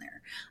left in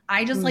there.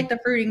 I just like the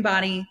fruiting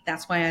body.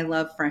 That's why I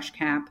love Fresh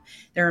Cap.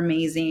 They're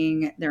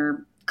amazing.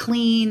 They're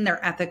clean.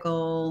 They're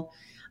ethical.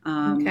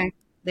 Okay.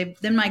 They've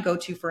been my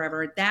go-to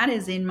forever. That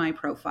is in my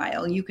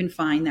profile. You can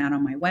find that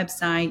on my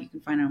website. You can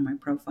find it on my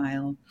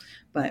profile.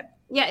 But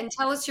yeah, and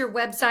tell us your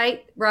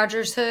website,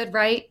 Rogers Hood,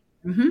 right?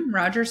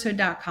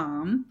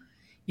 rogershood.com.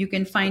 You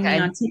can find me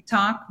on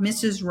TikTok,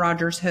 Mrs.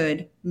 Rogers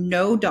Hood,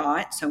 no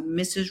dot, so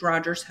Mrs.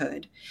 Rogers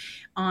Hood.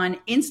 On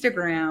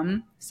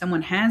Instagram,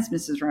 someone has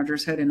Mrs.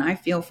 Rogers Hood, and I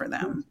feel for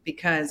them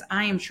because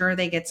I am sure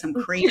they get some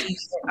crazy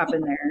shit up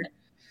in there.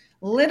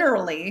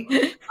 Literally.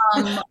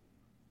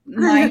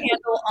 My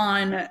handle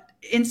on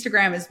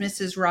Instagram is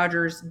Mrs.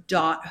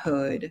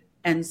 Rogers.hood.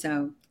 And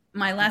so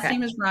my last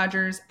name is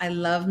Rogers. I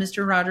love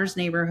Mr. Rogers'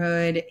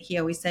 neighborhood. He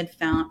always said,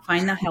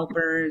 find the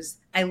helpers.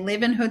 I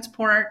live in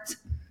Hoodsport.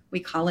 We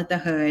call it the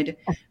Hood.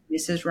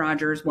 Mrs.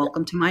 Rogers,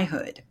 welcome to my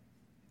hood.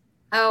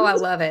 Oh, I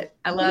love it.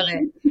 I love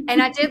it.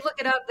 And I did look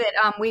it up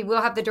that we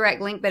will have the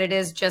direct link, but it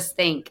is Just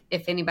Think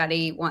if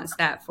anybody wants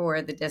that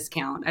for the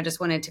discount. I just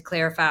wanted to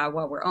clarify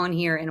while we're on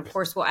here. And of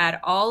course, we'll add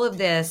all of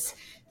this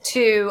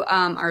to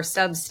our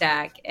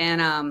Substack.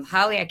 And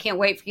Holly, I can't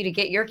wait for you to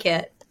get your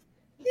kit.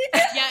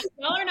 Yeah, if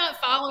y'all are not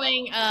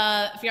following,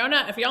 if you're on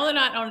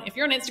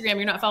Instagram,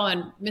 you're not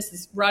following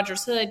Mrs.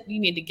 Rogers Hood, you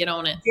need to get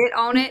on it. Get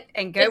on it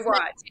and go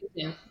watch.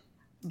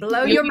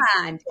 Blow your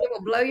mind. It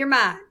will blow your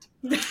mind.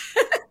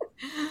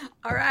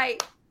 All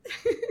right.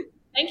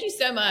 Thank you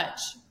so much.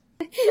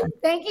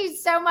 Thank you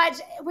so much.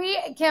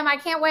 Kim, I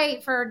can't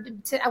wait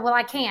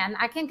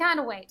I can kind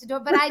of wait to do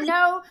it, but I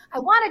know I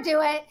want to do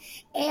it.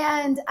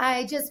 And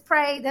I just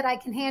pray that I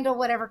can handle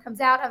whatever comes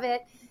out of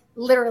it,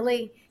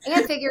 literally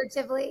and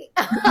figuratively.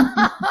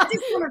 I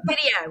just want a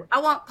video.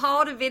 I want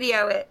Paul to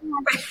video it.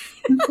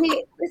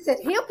 Listen,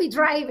 he'll be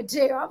driving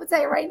too. I would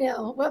say right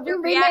now. Well,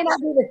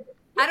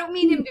 I don't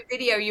mean him to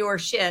video your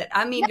shit.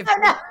 I mean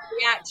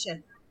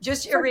reaction.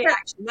 Just your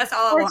reaction. That's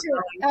all I want.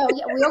 Sure. Oh,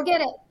 yeah, we'll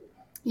get it.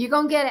 You're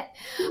going to get it.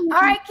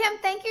 All right, Kim,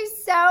 thank you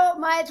so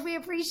much. We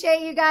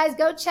appreciate you guys.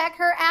 Go check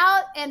her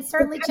out and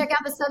certainly check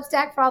out the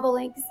Substack for all the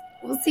links.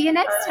 We'll see you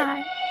next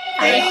time.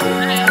 Bye.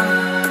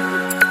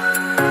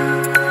 Thank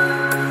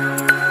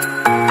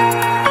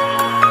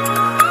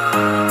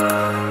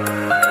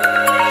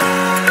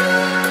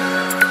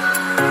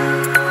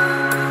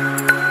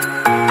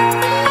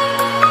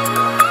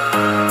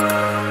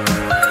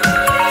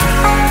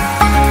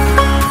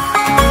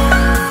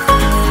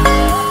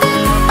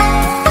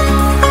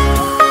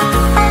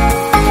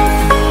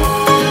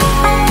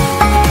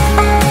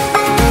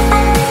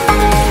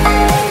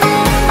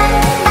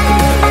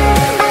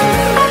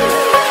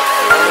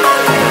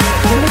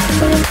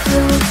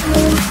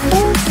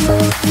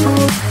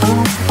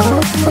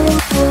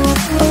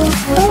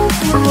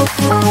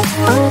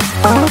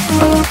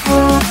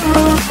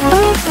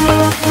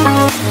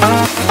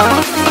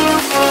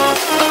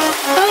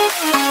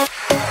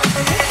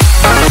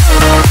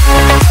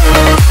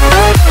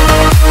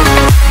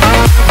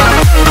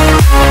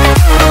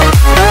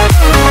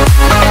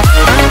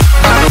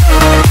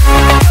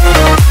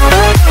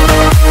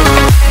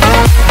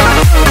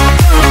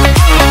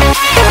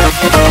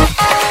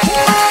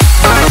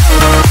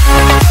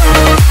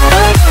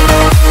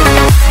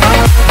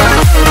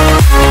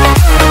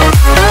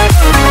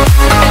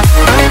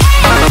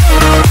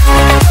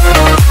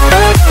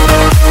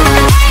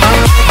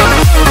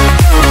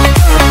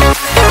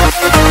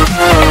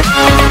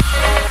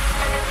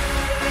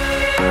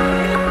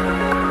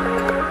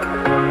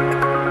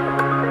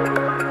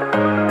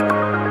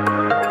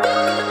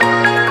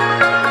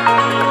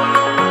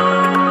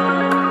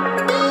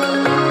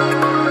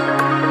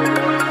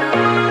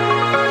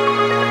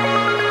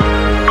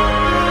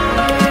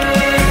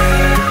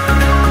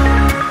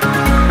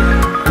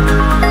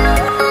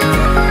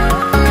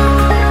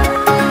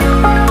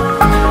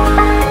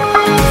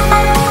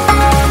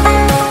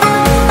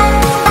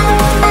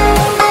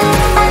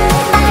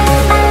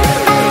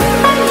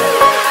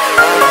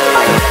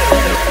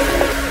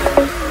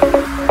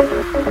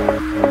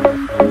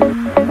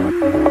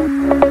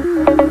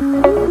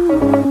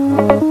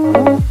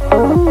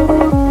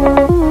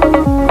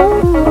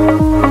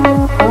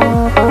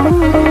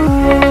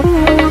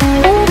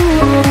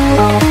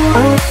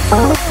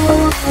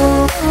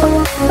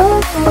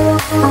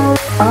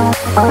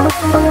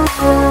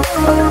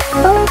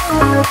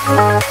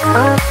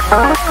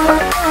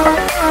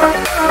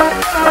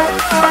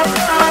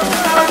you.